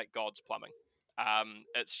sounds like God's plumbing.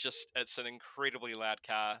 It's an incredibly loud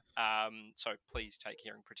car. So please take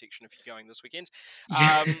hearing protection if you're going this weekend.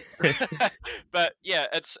 Um, but yeah,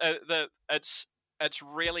 it's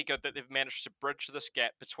really good that they've managed to bridge this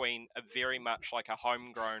gap between a very much like a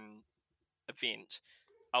homegrown event,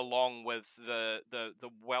 along with the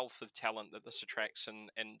wealth of talent that this attracts, and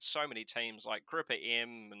so many teams like Gripper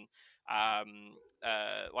M, and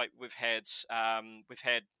like we've had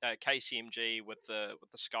KCMG with the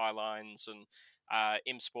Skylines, and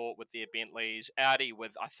M Sport with their Bentleys, Audi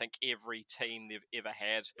with I think every team they've ever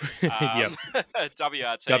had, Yep.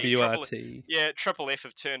 WRT, WRT. Triple F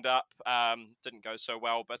have turned up, didn't go so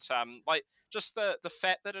well, but like just the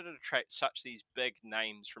fact that it attracts such these big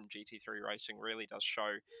names from GT3 racing really does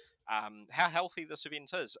show how healthy this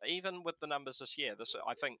event is, even with the numbers this year.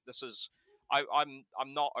 I think this is. I'm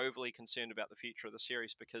not overly concerned about the future of the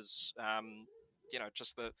series, because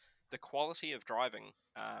just the quality of driving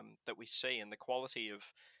that we see, and the quality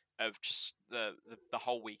of just the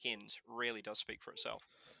whole weekend really does speak for itself.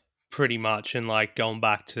 Pretty much. And like going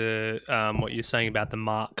back to what you're saying about the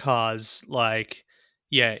Mark cars, like,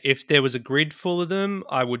 Yeah, if there was a grid full of them,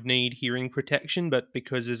 I would need hearing protection. But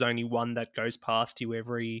because there's only one that goes past you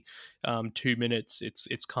every 2 minutes,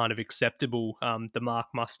 it's kind of acceptable. The Mark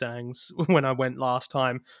Mustangs, when I went last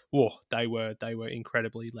time, whoa, they were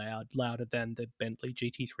incredibly loud, louder than the Bentley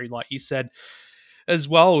GT3, like you said as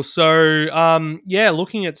well. So yeah,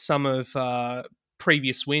 looking at some of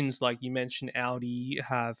previous wins, like you mentioned, Audi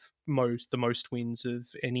have the most wins of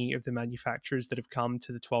any of the manufacturers that have come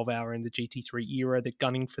to the 12 hour in the GT3 era. They're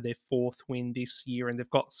gunning for their fourth win this year, and they've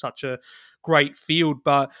got such a great field.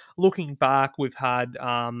 But looking back, we've had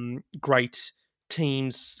great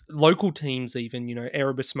teams, local teams, even,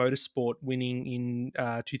 Erebus Motorsport winning in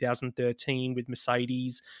 2013 with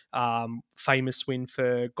Mercedes, famous win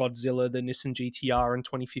for Godzilla, the Nissan GTR in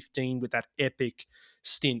 2015 with that epic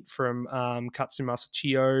stint from Katsumasa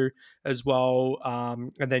Chiyo as well.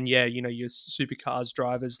 And then, yeah, your supercars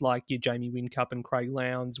drivers like your Jamie Whincup and Craig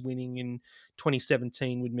Lowndes winning in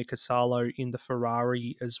 2017 with Mika Salo in the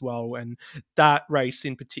Ferrari as well. And that race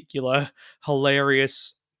in particular,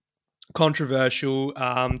 hilarious, controversial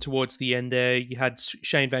towards the end there. You had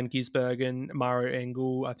Shane Van Gisbergen, Mario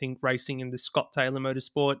Engel, I think, racing in the Scott Taylor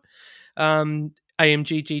Motorsport AMG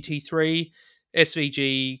GT3.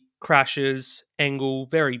 SVG crashes, Engel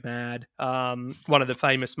very mad. One of the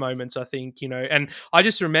famous moments, I think, and I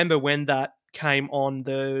just remember when that came on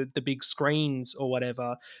the big screens or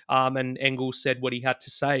whatever, and Engel said what he had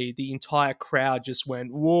to say, the entire crowd just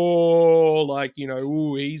went, whoa, like,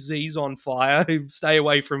 ooh, he's on fire, stay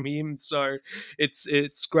away from him. So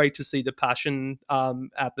it's great to see the passion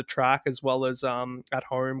at the track as well as at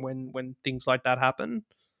home when things like that happen.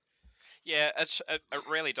 Yeah, it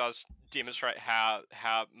really does demonstrate how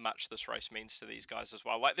much this race means to these guys as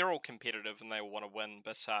well. Like, they're all competitive and they all want to win,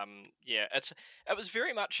 but yeah, it was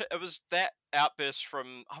very much, it was that outburst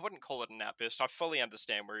from, I wouldn't call it an outburst. I fully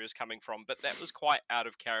understand where he was coming from, but that was quite out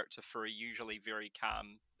of character for a usually very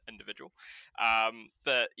calm individual.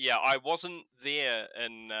 But yeah, I wasn't there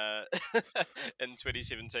in in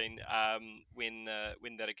 2017 when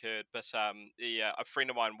that occurred, but yeah, a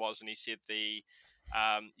friend of mine was, and he said you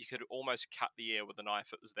could almost cut the air with a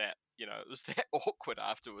knife. It was that, it was that awkward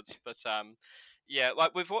afterwards. But yeah,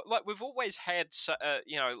 like we've always had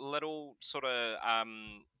little sort of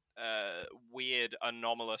weird,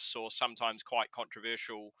 anomalous, or sometimes quite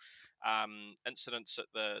controversial incidents at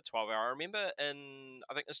the 12 hour. I remember I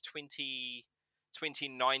think it was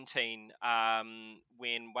 2019,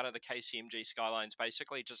 when one of the KCMG Skylines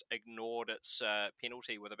basically just ignored its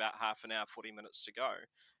penalty with about half an hour, 40 minutes to go.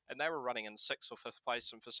 And they were running in sixth or fifth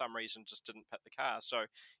place, and for some reason just didn't pit the car. So,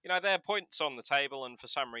 they had points on the table, and for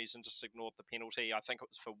some reason just ignored the penalty. I think it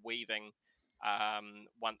was for weaving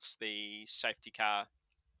once the safety car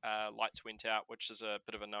lights went out, which is a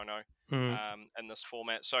bit of a no-no Mm. in this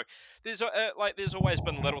format. So there's always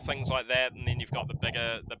been little things like that, and then you've got the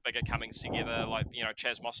bigger comings together, like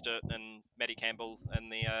Chaz Mostert and Matty Campbell in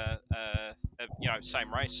the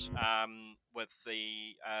same race, with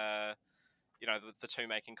the the two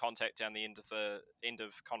making contact down the end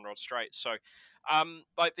of Conrod Strait. So,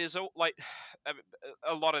 like there's a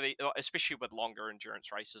lot of especially with longer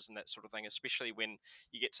endurance races and that sort of thing, especially when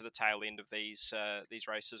you get to the tail end of these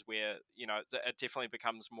races, where it definitely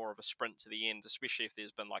becomes more of a sprint to the end, especially if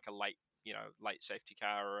there's been like a late safety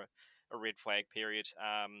car or a red flag period.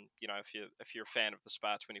 If you're a fan of the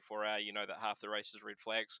Spa 24 hour, you know that half the race is red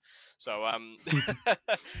flags. So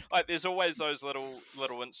like there's always those little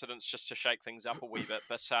incidents just to shake things up a wee bit.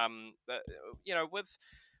 But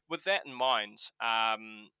with that in mind,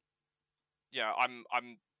 I'm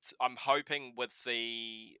hoping with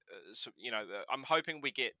I'm hoping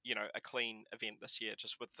we get a clean event this year,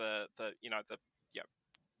 just with the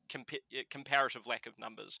comparative lack of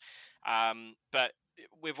numbers. But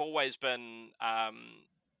we've always been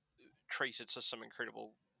treated to some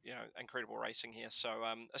incredible racing here. So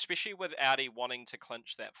especially with Audi wanting to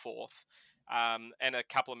clinch that fourth, and a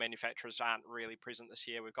couple of manufacturers aren't really present this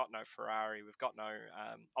year. We've got no Ferrari, we've got no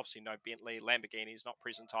obviously no Bentley, Lamborghini's not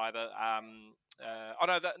present either.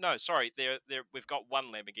 Sorry, we've got one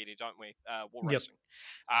Lamborghini, don't we? War Yep. Racing.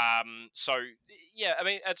 So yeah, I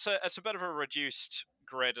mean it's a bit of a reduced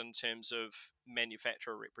grid in terms of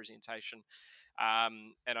manufacturer representation.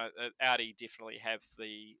 And Audi definitely have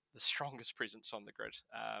the strongest presence on the grid,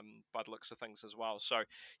 by the looks of things as well. So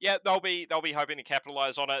yeah, they'll be hoping to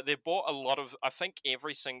capitalize on it. They've bought a lot of, I think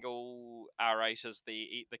every single R8 is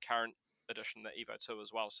the current edition, the Evo 2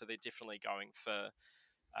 as well. So they're definitely going for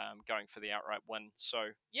going for the outright win. So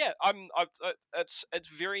yeah, it's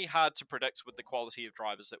very hard to predict with the quality of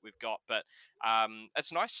drivers that we've got, but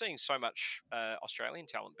it's nice seeing so much Australian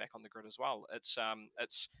talent back on the grid as well. It's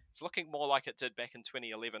looking more like it did back in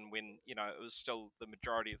 2011 when it was still the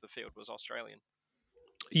majority of the field was Australian.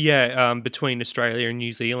 Yeah, between Australia and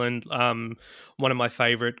New Zealand, one of my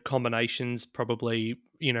favourite combinations, probably,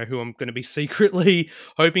 who I'm going to be secretly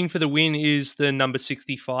hoping for the win is the number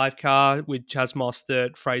 65 car with Chaz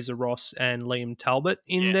Mostert, Fraser Ross, and Liam Talbot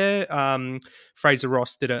in Yeah. there. Fraser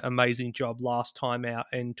Ross did an amazing job last time out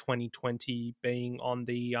in 2020, being on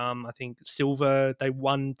the, I think, silver. They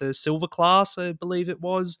won the silver class, I believe it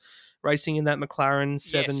was, racing in that McLaren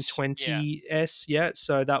Yes. Yeah. 720S. Yeah,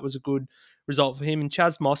 so that was a good result for him. And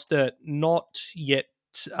Chaz Mostert not yet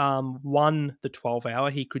won the 12 hour.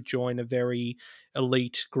 He could join a very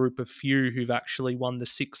elite group of few who've actually won the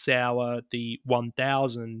 6 hour, the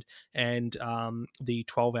 1000, and the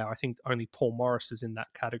 12 hour. I think only Paul Morris is in that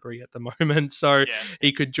category at the moment. So Yeah.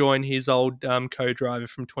 he could join his old co driver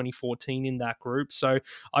from 2014 in that group. So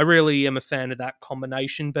I really am a fan of that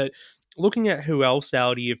combination. But looking at who else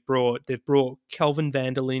Audi have brought, they've brought Kelvin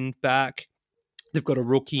van der Linde back. They've got a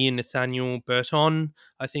rookie in Nathaniel Burton.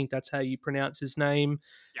 I think that's how you pronounce his name.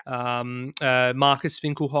 Yeah. Marcus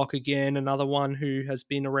Winkelhock again, another one who has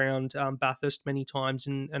been around Bathurst many times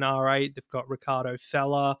in an R8. They've got Ricardo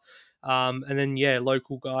Feller. And then,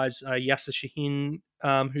 local guys, Yasser Shahin,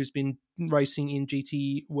 who's been racing in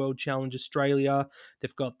GT World Challenge Australia.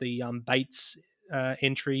 They've got the Bates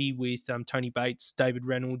entry with Tony Bates, David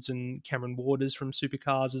Reynolds, and Cameron Waters from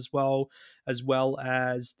Supercars as well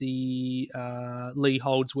as the Lee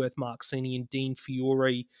Holdsworth, Mark Sini, and Dean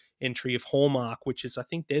Fiore entry of Hallmark, which is, I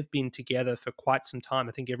think they've been together for quite some time.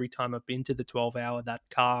 I think every time I've been to the 12 hour, that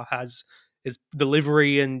car has his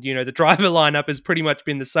delivery and the driver lineup has pretty much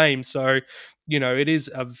been the same. So it is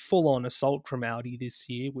a full-on assault from Audi this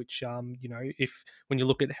year, which if when you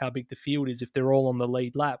look at how big the field is, if they're all on the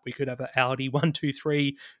lead lap, we could have an Audi 1, 2,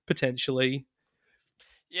 3 potentially.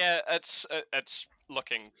 Yeah, it's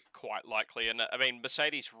looking quite likely, and I mean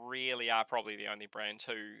Mercedes really are probably the only brand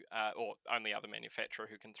who, or only other manufacturer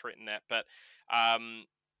who can threaten that. But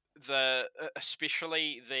the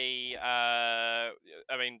especially the I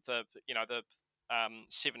mean the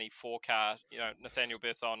 74 car, Nathaniel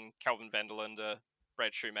Berthon, Calvin van der Linde,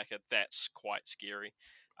 Brad Schumacher, that's quite scary.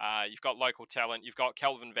 You've got local talent. You've got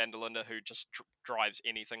Calvin van der Linde, who just drives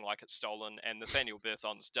anything like it's stolen, and Nathaniel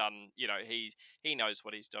Berthon's done. He knows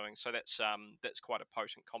what he's doing. So that's quite a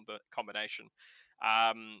potent combination.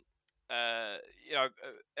 Um,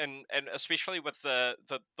 and especially with the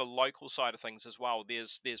local side of things as well.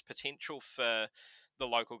 There's potential for the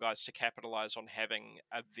local guys to capitalize on having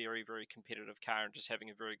a very, very competitive car and just having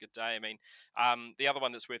a very good day. I mean, the other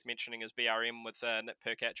one that's worth mentioning is BRM with Nick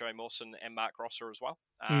Percat, Joey Mawson, and Mark Rosser as well.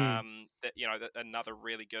 Another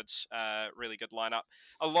really good lineup.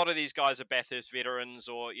 A lot of these guys are Bathurst veterans,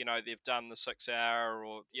 or they've done the 6 hour,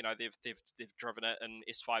 or they've driven it in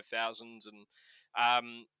S5000s,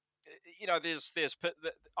 and there's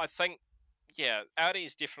I think Audi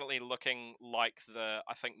is definitely looking like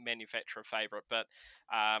I think manufacturer favorite, but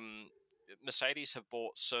Mercedes have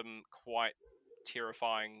bought some quite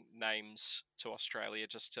terrifying names to Australia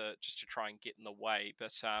just to try and get in the way.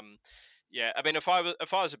 But I mean, if I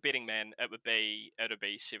was a betting man, it would be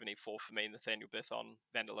 74 for me. Nathaniel Berthon,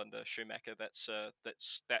 van der Linde, Schumacher. That's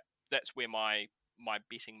where my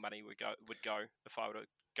betting money would go if I were to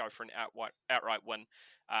go for an outright win.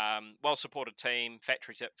 Well supported team,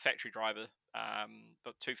 factory driver,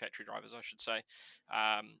 but 2 factory drivers, I should say.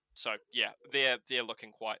 So yeah, they're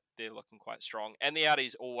looking quite strong, and the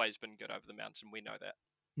Audi's always been good over the mountain. We know that.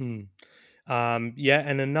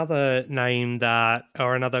 And another name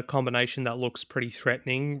another combination that looks pretty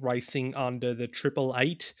threatening, racing under the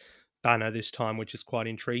 888 banner this time, which is quite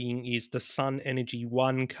intriguing, is the Sun Energy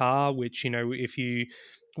One car, which, if you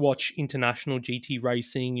watch international GT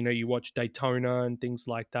racing, you watch Daytona and things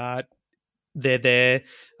like that, they're there.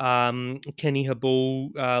 Kenny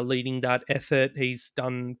Habul leading that effort. He's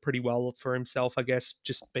done pretty well for himself, I guess,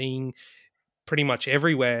 just being pretty much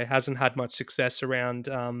everywhere. Hasn't had much success around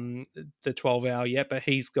the 12 hour yet, but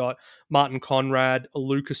he's got Martin Conrad,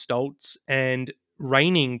 Lucas Stoltz, and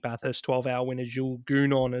reigning Bathurst 12 hour winner Jules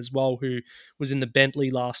Gounon as well, who was in the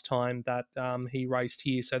Bentley last time that he raced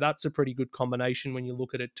here. So that's a pretty good combination when you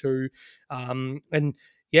look at it too. And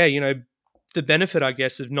yeah, the benefit, I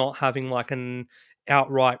guess, of not having like an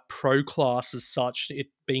outright pro class as such, it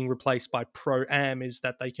being replaced by pro am, is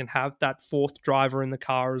that they can have that fourth driver in the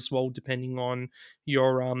car as well, depending on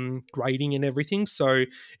your grading and everything. So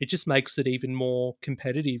it just makes it even more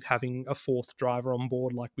competitive having a fourth driver on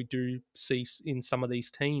board, like we do see in some of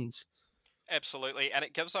these teams. Absolutely, and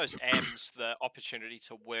it gives those AMs the opportunity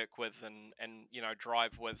to work with and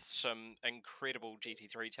drive with some incredible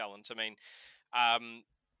GT3 talent. I mean, um,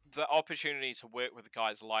 the opportunity to work with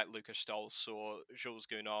guys like Lucas Stolz or Jules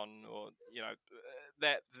Gounon, or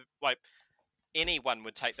that like anyone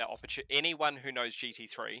would take that opportunity. Anyone who knows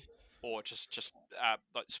GT3 or just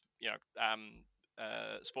like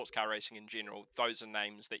sports car racing in general, those are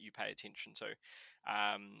names that you pay attention to,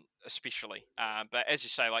 especially. But as you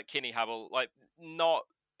say, like Kenny Hubble, like not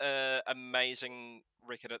amazing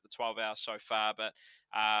record at the 12 hours so far, but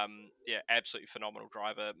yeah, absolutely phenomenal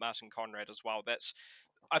driver. Martin Conrad as well. That's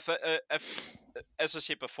I th- if as I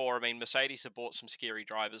said before, I mean Mercedes have bought some scary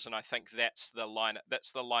drivers, and I think that's the lineup.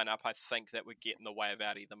 That's the lineup I think that would get in the way of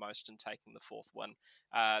Audi the most in taking the fourth one.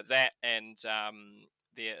 That and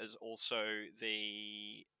there is also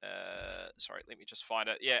the sorry, let me just find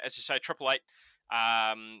it. Yeah, as you say, Triple Eight,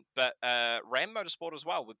 but Ram Motorsport as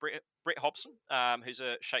well with Brett Hobson, who's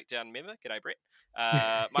a Shakedown member. G'day, Brett.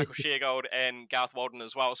 Michael Sheargold and Garth Walden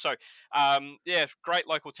as well. So yeah, great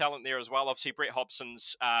local talent there as well. Obviously, Brett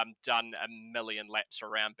Hobson's done a million laps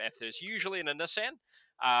around Bathurst, usually in a Nissan.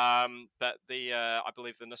 But I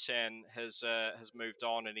believe the Nissan has moved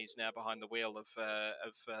on, and he's now behind the wheel of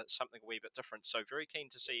something a wee bit different. So very keen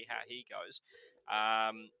to see how he goes.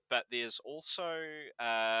 But there's also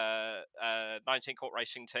a 19 Court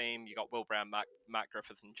Racing team. You got Will Brown, Mark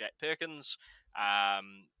Griffith, and Jack Perkins.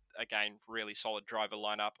 Again, really solid driver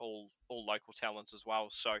lineup, all local talents as well.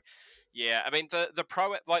 So, yeah, I mean the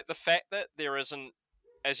pro, like the fact that there isn't,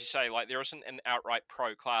 as you say, like there isn't an outright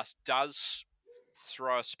pro class does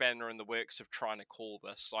throw a spanner in the works of trying to call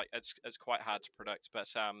this. Like it's quite hard to predict,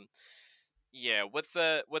 but yeah, with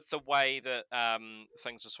the way that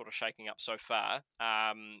things are sort of shaking up so far,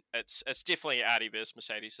 it's definitely Audi versus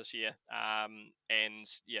Mercedes this year, and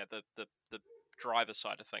yeah, the driver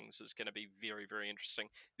side of things is going to be very, very interesting.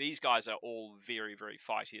 These guys are all very, very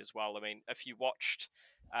fighty as well. I mean, if you watched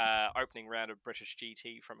opening round of British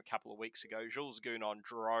GT from a couple of weeks ago, Jules Gounon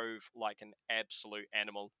drove like an absolute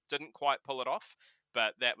animal. Didn't quite pull it off,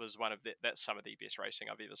 but that was that's some of the best racing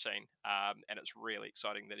I've ever seen, and it's really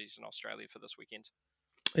exciting that he's in Australia for this weekend.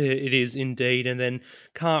 It is indeed, and then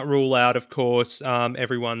can't rule out, of course,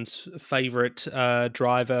 everyone's favourite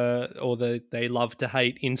driver, or they love to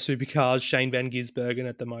hate in supercars, Shane Van Gisbergen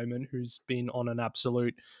at the moment, who's been on an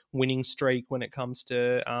absolute winning streak when it comes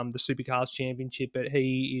to the supercars championship. But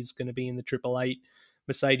he is going to be in the Triple Eight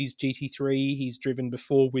Mercedes GT3. He's driven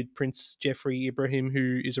before with Prince Jeffrey Ibrahim,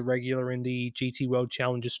 who is a regular in the GT World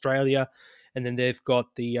Challenge Australia. And then they've got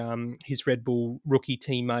the his Red Bull rookie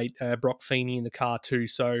teammate Brock Feeney in the car too.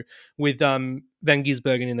 So with Van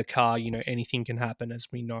Gisbergen in the car, anything can happen, as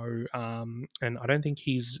we know. And I don't think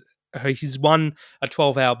he's won a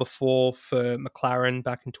 12-hour before for McLaren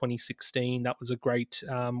back in 2016. That was a great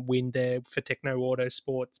win there for Techno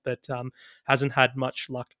Autosports, but hasn't had much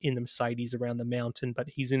luck in the Mercedes around the mountain. But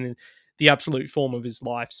he's in the absolute form of his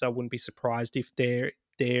life, so I wouldn't be surprised if they're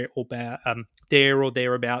there or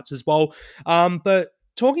thereabouts as well. But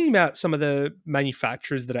talking about some of the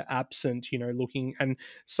manufacturers that are absent, looking, and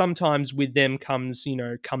sometimes with them comes,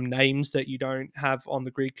 come names that you don't have on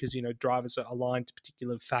the grid because, drivers are aligned to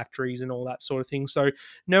particular factories and all that sort of thing. So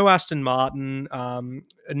no Aston Martin,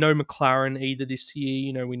 no McLaren either this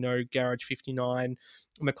year. We know Garage 59,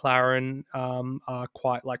 McLaren are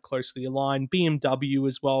quite closely aligned. BMW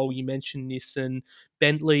as well. You mentioned Nissan,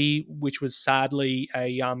 Bentley, which was sadly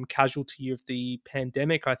a casualty of the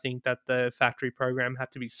pandemic. I think that the factory program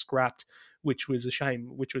had to be scrapped, which was a shame,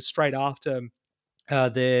 which was straight after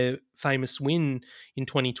their famous win in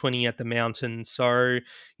 2020 at the mountain. So,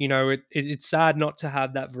 it's sad not to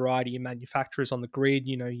have that variety of manufacturers on the grid.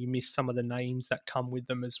 You miss some of the names that come with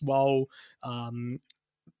them as well.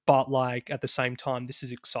 But at the same time, this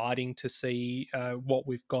is exciting to see what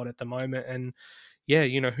we've got at the moment. And yeah,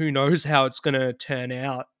 who knows how it's going to turn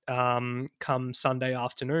out come Sunday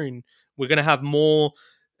afternoon. We're going to have more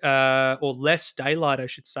or less daylight, I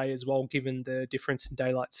should say, as well, given the difference in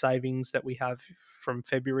daylight savings that we have from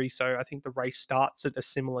February. So I think the race starts at a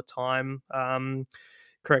similar time.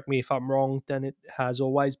 Correct me if I'm wrong, than it has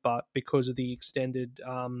always, but because of the extended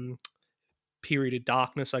period of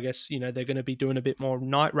darkness, I guess, they're going to be doing a bit more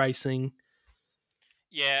night racing.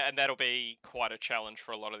 Yeah, and that'll be quite a challenge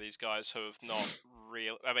for a lot of these guys who have not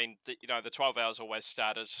real. I mean, the 12 hours always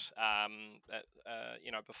started,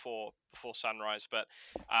 before sunrise, but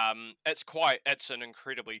it's an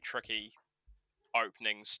incredibly tricky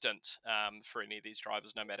opening stint for any of these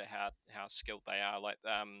drivers, no matter how skilled they are. Like,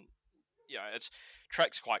 it's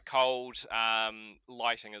track's quite cold.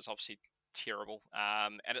 Lighting is obviously terrible,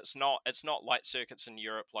 and it's not light circuits in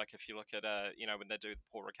Europe. Like if you look at when they do the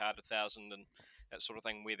Paul Ricard 1000 and that sort of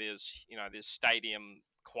thing, where there's stadium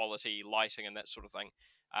quality lighting and that sort of thing.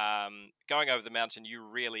 Going over the mountain, you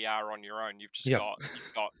really are on your own. You've just Yep.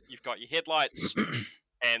 got your headlights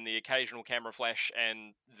and the occasional camera flash,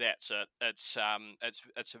 and that's it. It's a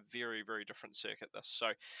very, very different circuit. This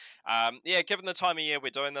so, given the time of year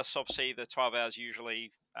we're doing this, obviously the 12 hours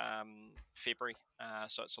usually February,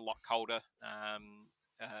 so it's a lot colder.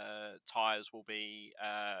 Tires will be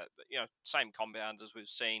same compound as we've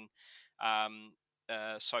seen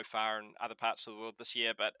so far in other parts of the world this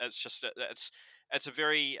year, but it's a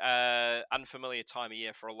very unfamiliar time of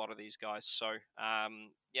year for a lot of these guys. So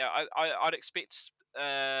I'd expect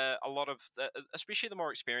a lot of especially the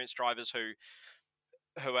more experienced drivers who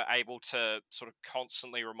are able to sort of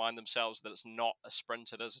constantly remind themselves that it's not a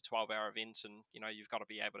sprint, it is a 12-hour event, and you've got to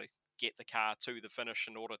be able to get the car to the finish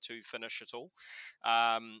in order to finish it all.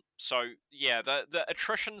 The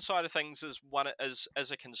attrition side of things is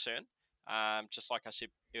a concern. Just like I said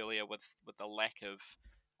earlier, with the lack of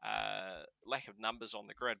numbers on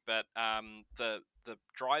the grid, but the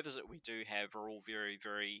drivers that we do have are all very,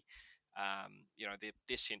 very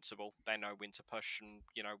they're sensible. They know when to push, and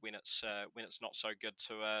when it's not so good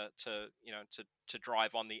to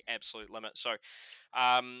drive on the absolute limit. So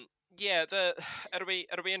it'll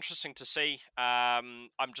be interesting to see.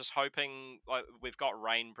 I'm just hoping, like, we've got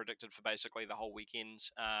rain predicted for basically the whole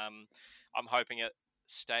weekend. I'm hoping it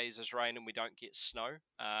stays as rain and we don't get snow.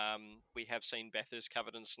 We have seen Bathurst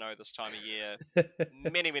covered in snow this time of year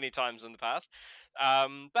many, many times in the past.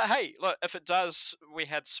 But hey, look, if it does, we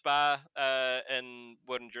had Spa in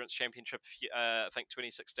World Endurance Championship, I think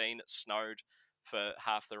 2016, it snowed for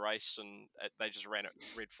half the race and they just ran it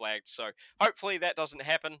red flagged. So hopefully that doesn't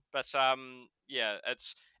happen. But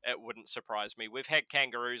it wouldn't surprise me. We've had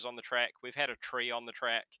kangaroos on the track. We've had a tree on the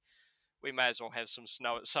track. We may as well have some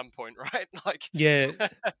snow at some point, right? Like, Yeah, take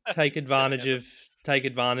it's going to advantage happen. of take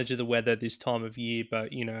advantage of the weather this time of year.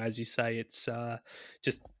 But as you say, it's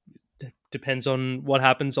just depends on what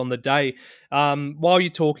happens on the day. While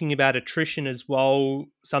you're talking about attrition as well,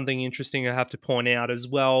 something interesting I have to point out as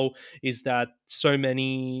well is that so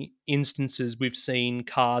many instances we've seen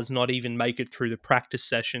cars not even make it through the practice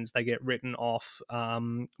sessions. They get written off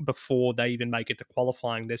before they even make it to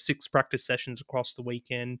qualifying. There's 6 practice sessions across the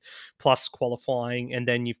weekend plus qualifying, and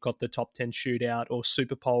then you've got the top 10 shootout or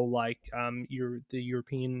Super Pole, like the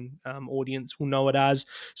European audience will know it as.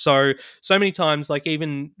 So many times, like,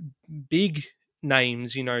 even big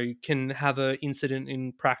names, can have an incident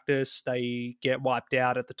in practice. They get wiped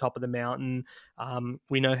out at the top of the mountain.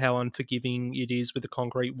 We know how unforgiving it is with the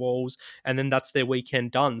concrete walls, and then that's their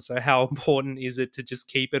weekend done. So how important is it to just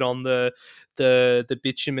keep it on the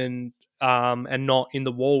bitumen and not in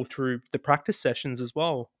the wall through the practice sessions as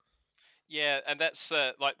well? Yeah, and I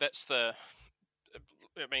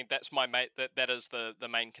mean, that's my mate. That is the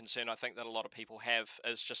main concern I think that a lot of people have,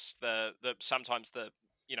 is just the sometimes the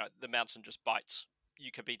mountain just bites.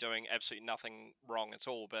 You could be doing absolutely nothing wrong at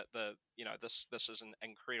all, but this is an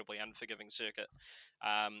incredibly unforgiving circuit.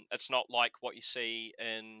 It's not like what you see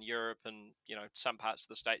in Europe and some parts of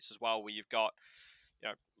the States as well, where you've got you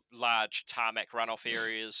know large tarmac runoff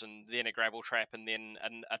areas and then a gravel trap and then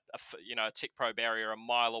a tech pro barrier a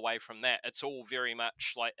mile away from that. It's all very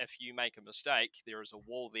much like, if you make a mistake, there is a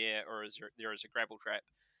wall there, or there is a gravel trap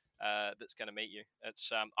that's going to meet you.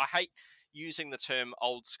 It's I hate using the term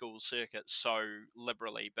old school circuit so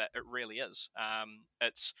liberally, but it really is.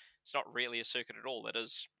 It's not really a circuit at all. It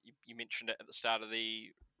is. You mentioned it at the start of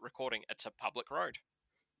the recording. It's a public road,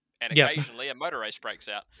 and Yep. occasionally a motor race breaks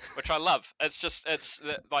out, which I love. It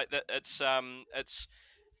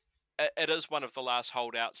is one of the last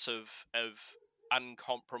holdouts of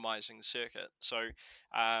uncompromising circuit. So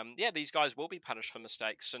these guys will be punished for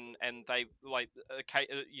mistakes, and they, like, okay,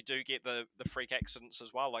 you do get the freak accidents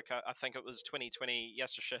as well. Like, I think it was 2020,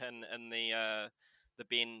 Yasser Shahin in the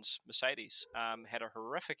Benz Mercedes had a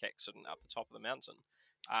horrific accident up the top of the mountain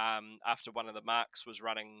after one of the marks was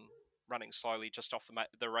running slowly just off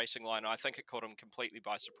the racing line. I think it caught him completely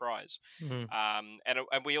by surprise. Mm.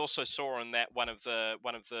 And we also saw in that one of the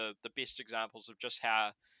best examples of just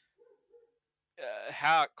how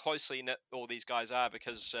closely knit all these guys are,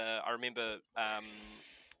 because I remember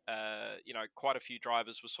quite a few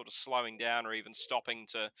drivers were sort of slowing down or even stopping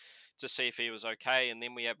to see if he was okay. And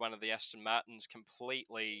then we had one of the Aston Martins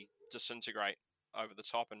completely disintegrate over the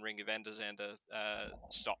top, and Renger van der Zande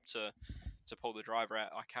stopped to pull the driver out.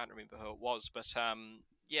 I can't remember who it was, but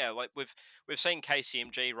yeah, like we've seen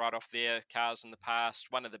KCMG ride off their cars in the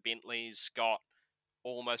past. One of the Bentleys got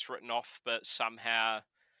almost written off, but somehow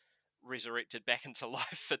resurrected back into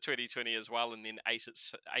life for 2020 as well, and then ate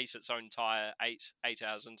its own tire 8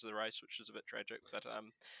 hours into the race, which was a bit tragic. But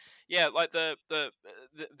yeah, like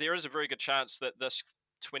there is a very good chance that this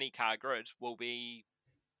 20 car grid will be,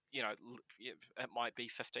 it might be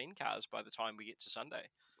 15 cars by the time we get to Sunday,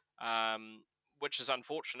 which is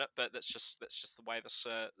unfortunate, but that's just the way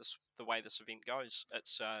this event goes.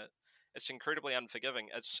 It's incredibly unforgiving.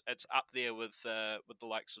 It's up there with the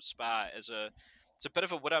likes of Spa as it's a bit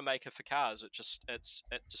of a widowmaker for cars. It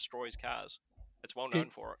destroys cars. It's well known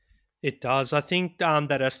It for it. It does. I think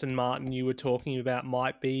that Aston Martin you were talking about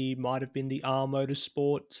might have been the R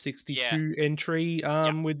Motorsport Yeah, 62 entry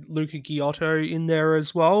yeah. with Luca Giotto in there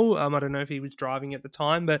as well. I don't know if he was driving at the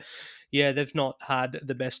time, but yeah, they've not had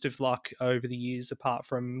the best of luck over the years, apart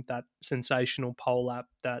from that sensational pole lap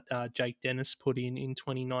that Jake Dennis put in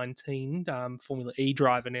 2019. Formula E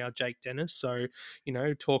driver now, Jake Dennis. So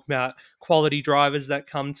talk about quality drivers that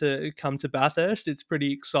come to Bathurst. It's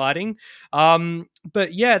pretty exciting.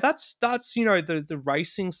 But yeah, that's the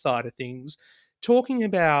racing side of things. Talking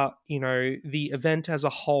about the event as a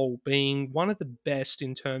whole being one of the best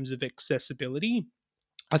in terms of accessibility.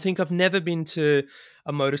 I think I've never been to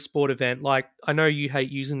a motorsport event. Like, I know you hate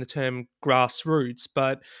using the term grassroots,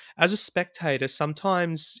 but as a spectator,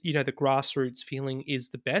 sometimes, the grassroots feeling is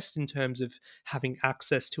the best in terms of having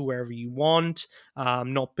access to wherever you want,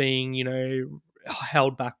 not being,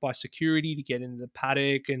 held back by security to get into the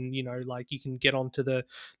paddock, and like you can get onto the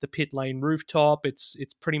pit lane rooftop. It's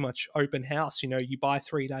pretty much open house. You buy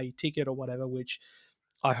 3 day ticket or whatever, which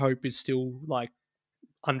I hope is still like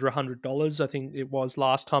under $100. I think it was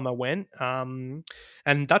last time I went.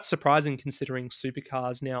 And that's surprising considering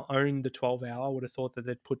supercars now own the 12 hour. I would have thought that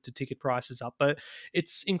they'd put the ticket prices up, but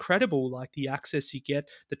it's incredible. Like the access you get,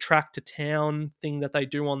 the track to town thing that they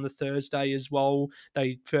do on the Thursday as well.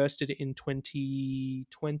 They first did it in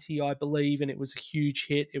 2020, I believe, and it was a huge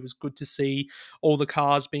hit. It was good to see all the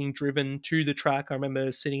cars being driven to the track. I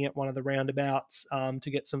remember sitting at one of the roundabouts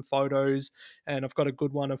to get some photos, and I've got a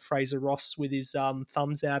good one of Fraser Ross with his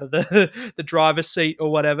thumbs out of the the driver's seat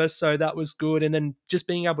or whatever. So that was good, and then just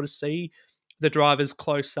being able to see the drivers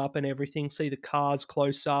close up and everything, see the cars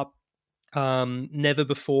close up. Never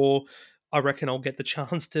before, I reckon I'll get the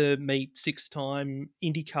chance to meet 6-time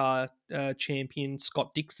IndyCar champion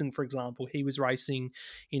Scott Dixon, for example. He was racing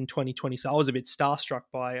in 2020, so I was a bit starstruck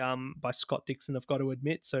by Scott Dixon, I've got to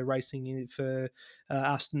admit. So racing for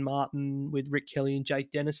Aston Martin with Rick Kelly and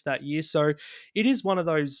Jake Dennis that year. So it is one of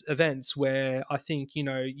those events where I think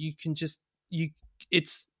you can just you.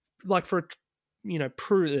 It's like for a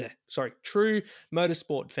true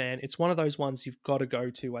motorsport fan. It's one of those ones you've got to go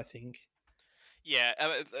to, I think. Yeah,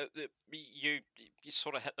 you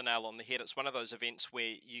sort of hit the nail on the head. It's one of those events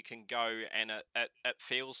where you can go, and it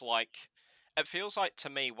feels like to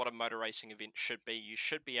me what a motor racing event should be. You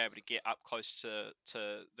should be able to get up close to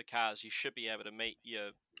the cars. You should be able to meet your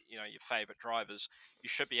favorite drivers. You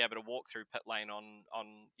should be able to walk through pit lane on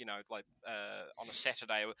on a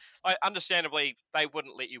Saturday. Like, understandably, they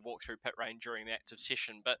wouldn't let you walk through pit lane during the active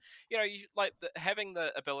session, but having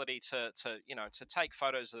the ability to take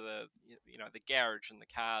photos of the garage and the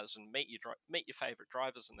cars and meet your favorite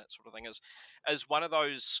drivers and that sort of thing is one of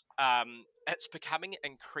those. It's becoming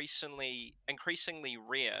increasingly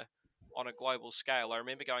rare on a global scale. I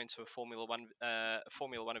remember going to a Formula One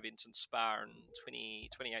event in Spa in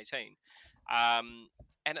 2018,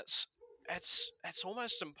 and it's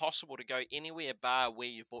almost impossible to go anywhere bar where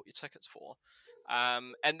you bought your tickets for,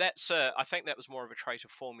 and I think that was more of a trait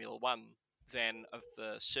of Formula One than of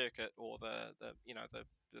the circuit or the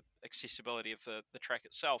accessibility of the track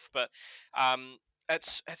itself. But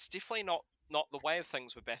it's definitely not the way of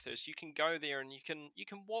things with Bathurst. You can go there and you can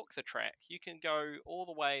walk the track. You can go all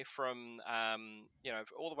the way from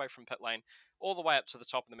all the way from pit lane, all the way up to the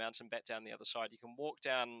top of the mountain, back down the other side. You can walk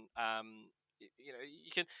down.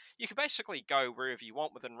 You can basically go wherever you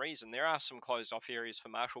want within reason. There are some closed off areas for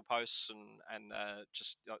marshal posts and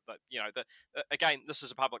just again, this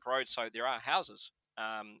is a public road, so there are houses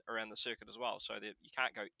around the circuit as well. So that you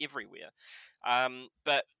can't go everywhere,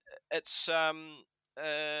 but it's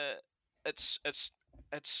it's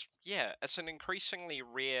it's an increasingly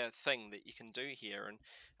rare thing that you can do here, and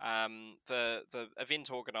the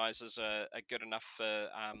event organisers are good enough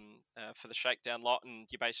for the shakedown lot, and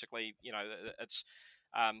you basically, it's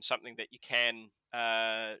something that you can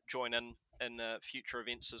join in future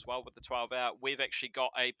events as well with the 12 hour. We've actually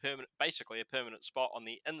got basically a permanent spot on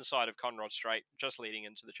the inside of Conrod Strait, just leading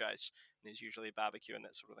into the chase. And there's usually a barbecue and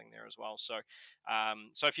that sort of thing there as well. So,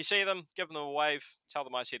 so if you see them, give them a wave, tell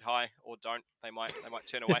them I said hi, or don't. They might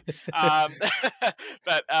turn away. Um,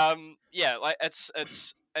 but yeah, like it's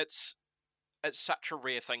such a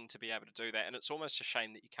rare thing to be able to do that, and it's almost a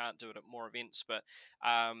shame that you can't do it at more events. But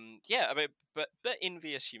yeah, I mean, but bit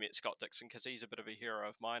envious you met Scott Dixon, because he's a bit of a hero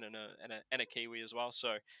of mine, and a Kiwi as well.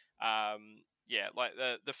 So yeah, like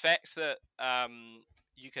the fact that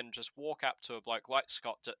you can just walk up to a bloke like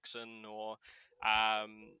Scott Dixon, or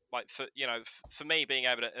like for me being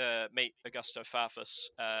able to meet Augusto Farfus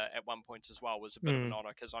at one point as well was a bit of an honor,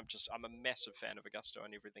 because I'm a massive fan of Augusto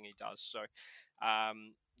and everything he does. So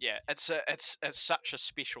yeah, it's such a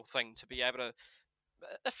special thing to be able to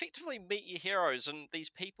effectively meet your heroes and these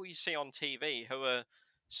people you see on TV who are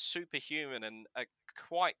superhuman and are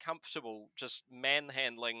quite comfortable just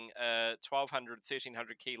manhandling a 1200,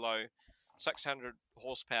 1300 kilo, 600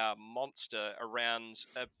 horsepower monster around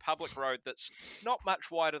a public road that's not much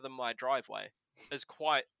wider than my driveway is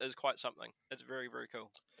quite something. It's very, very cool.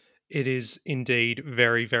 It is indeed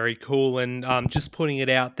very, very cool. And just putting it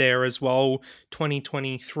out there as well,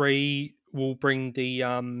 2023 will bring the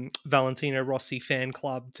Valentino Rossi fan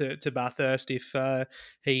club to Bathurst. If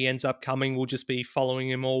he ends up coming, we'll just be following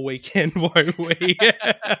him all weekend, won't we?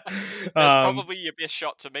 That's probably your best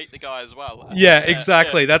shot to meet the guy as well. Yeah,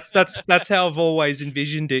 exactly. Yeah. That's how I've always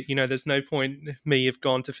envisioned it. There's no point me have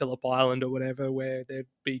gone to Phillip Island or whatever where there'd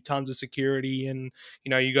be tons of security and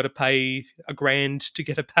you got to pay $1,000 to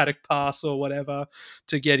get a paddock pass or whatever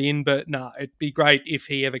to get in. But no, it'd be great if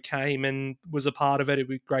he ever came and was a part of it. It'd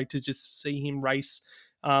be great to just see him race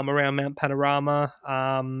around Mount Panorama.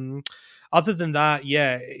 Other than that,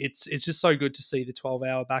 yeah, it's just so good to see the 12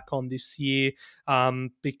 hour back on this year.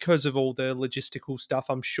 Because of all the logistical stuff,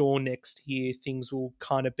 I'm sure next year things will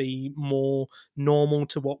kind of be more normal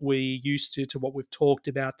to what we're used to what we've talked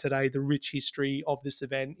about today, the rich history of this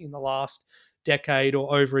event in the last decade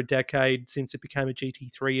or over a decade since it became a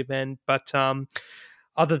GT3 event. But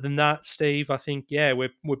other than that, Steve, I think, yeah,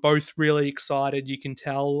 we're both really excited, you can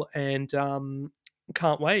tell, and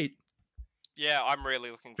can't wait. Yeah, I'm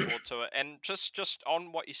really looking forward to it. And just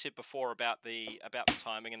on what you said before about the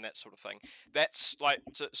timing and that sort of thing, that's like,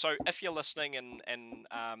 so if you're listening and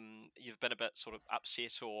you've been a bit sort of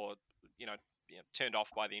upset or turned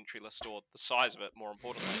off by the entry list or the size of it, more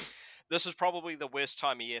importantly, this is probably the worst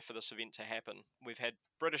time of year for this event to happen. We've had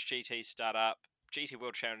British GT start up, GT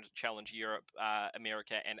World Challenge Europe,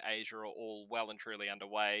 America, and Asia are all well and truly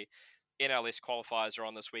underway. NLS qualifiers are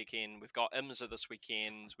on this weekend. We've got IMSA this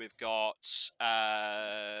weekend. We've got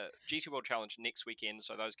GT World Challenge next weekend,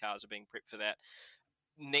 so those cars are being prepped for that.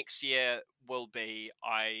 Next year will be,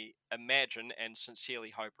 I imagine, and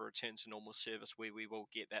sincerely hope, a return to normal service where we will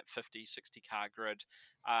get that 50, 60 car grid.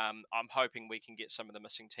 I'm hoping we can get some of the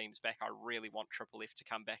missing teams back. I really want Triple F to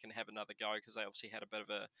come back and have another go, because they obviously had a bit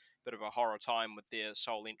of a horror time with their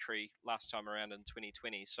sole entry last time around in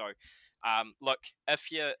 2020. So, look,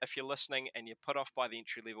 if you're listening and you're put off by the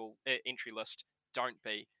entry list, don't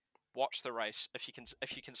be. Watch the race. If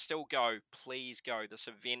you can still go, please go. This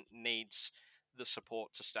event needs the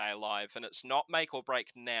support to stay alive, and it's not make or break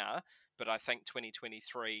now, but I think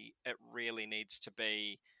 2023 it really needs to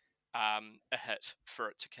be a hit for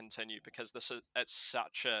it to continue, because it's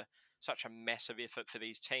such a massive effort for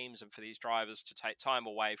these teams and for these drivers to take time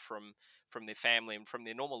away from their family and from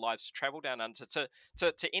their normal lives to travel down under to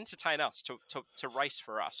entertain us, to race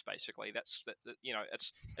for us. Basically,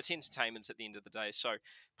 it's entertainment at the end of the day. So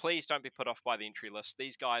please don't be put off by the entry list.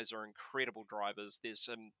 These guys are incredible drivers.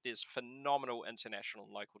 There's phenomenal international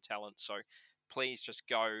and local talent. So please just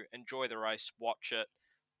go, enjoy the race, watch it.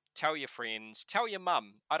 Tell your friends, tell your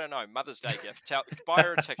mum, I don't know, Mother's Day gift, buy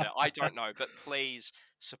her a ticket, I don't know, but please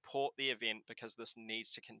support the event, because this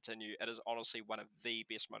needs to continue. It is honestly one of the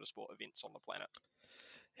best motorsport events on the planet.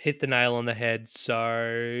 Hit the nail on the head.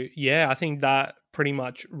 So yeah, I think that pretty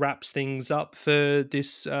much wraps things up for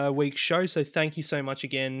this week's show. So thank you so much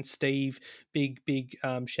again, Steve. Big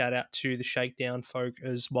shout out to the Shakedown folk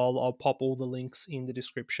as well. I'll pop all the links in the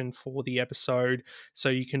description for the episode so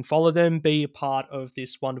you can follow them, be a part of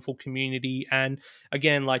this wonderful community. And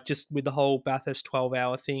again, like just with the whole Bathurst 12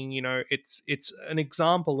 hour thing, it's an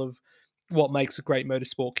example of what makes a great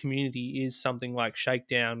motorsport community is something like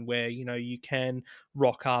Shakedown, where you can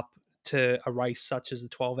rock up to a race such as the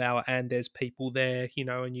 12 hour, and there's people there,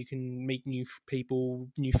 and you can meet new people,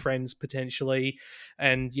 new friends potentially,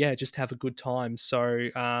 and yeah, just have a good time. So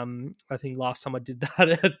I think last time I did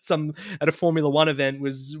that at a Formula One event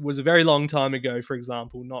was a very long time ago, for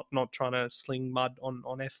example, not trying to sling mud on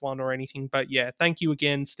F1 or anything. But yeah, thank you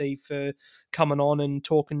again, Steve, for coming on and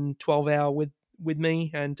talking 12 hour with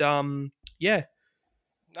me. And yeah.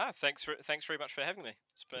 No, thanks very much for having me.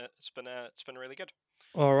 It's been really good.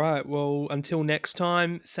 All right. Well, until next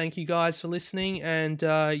time, thank you guys for listening, and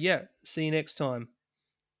yeah, see you next time.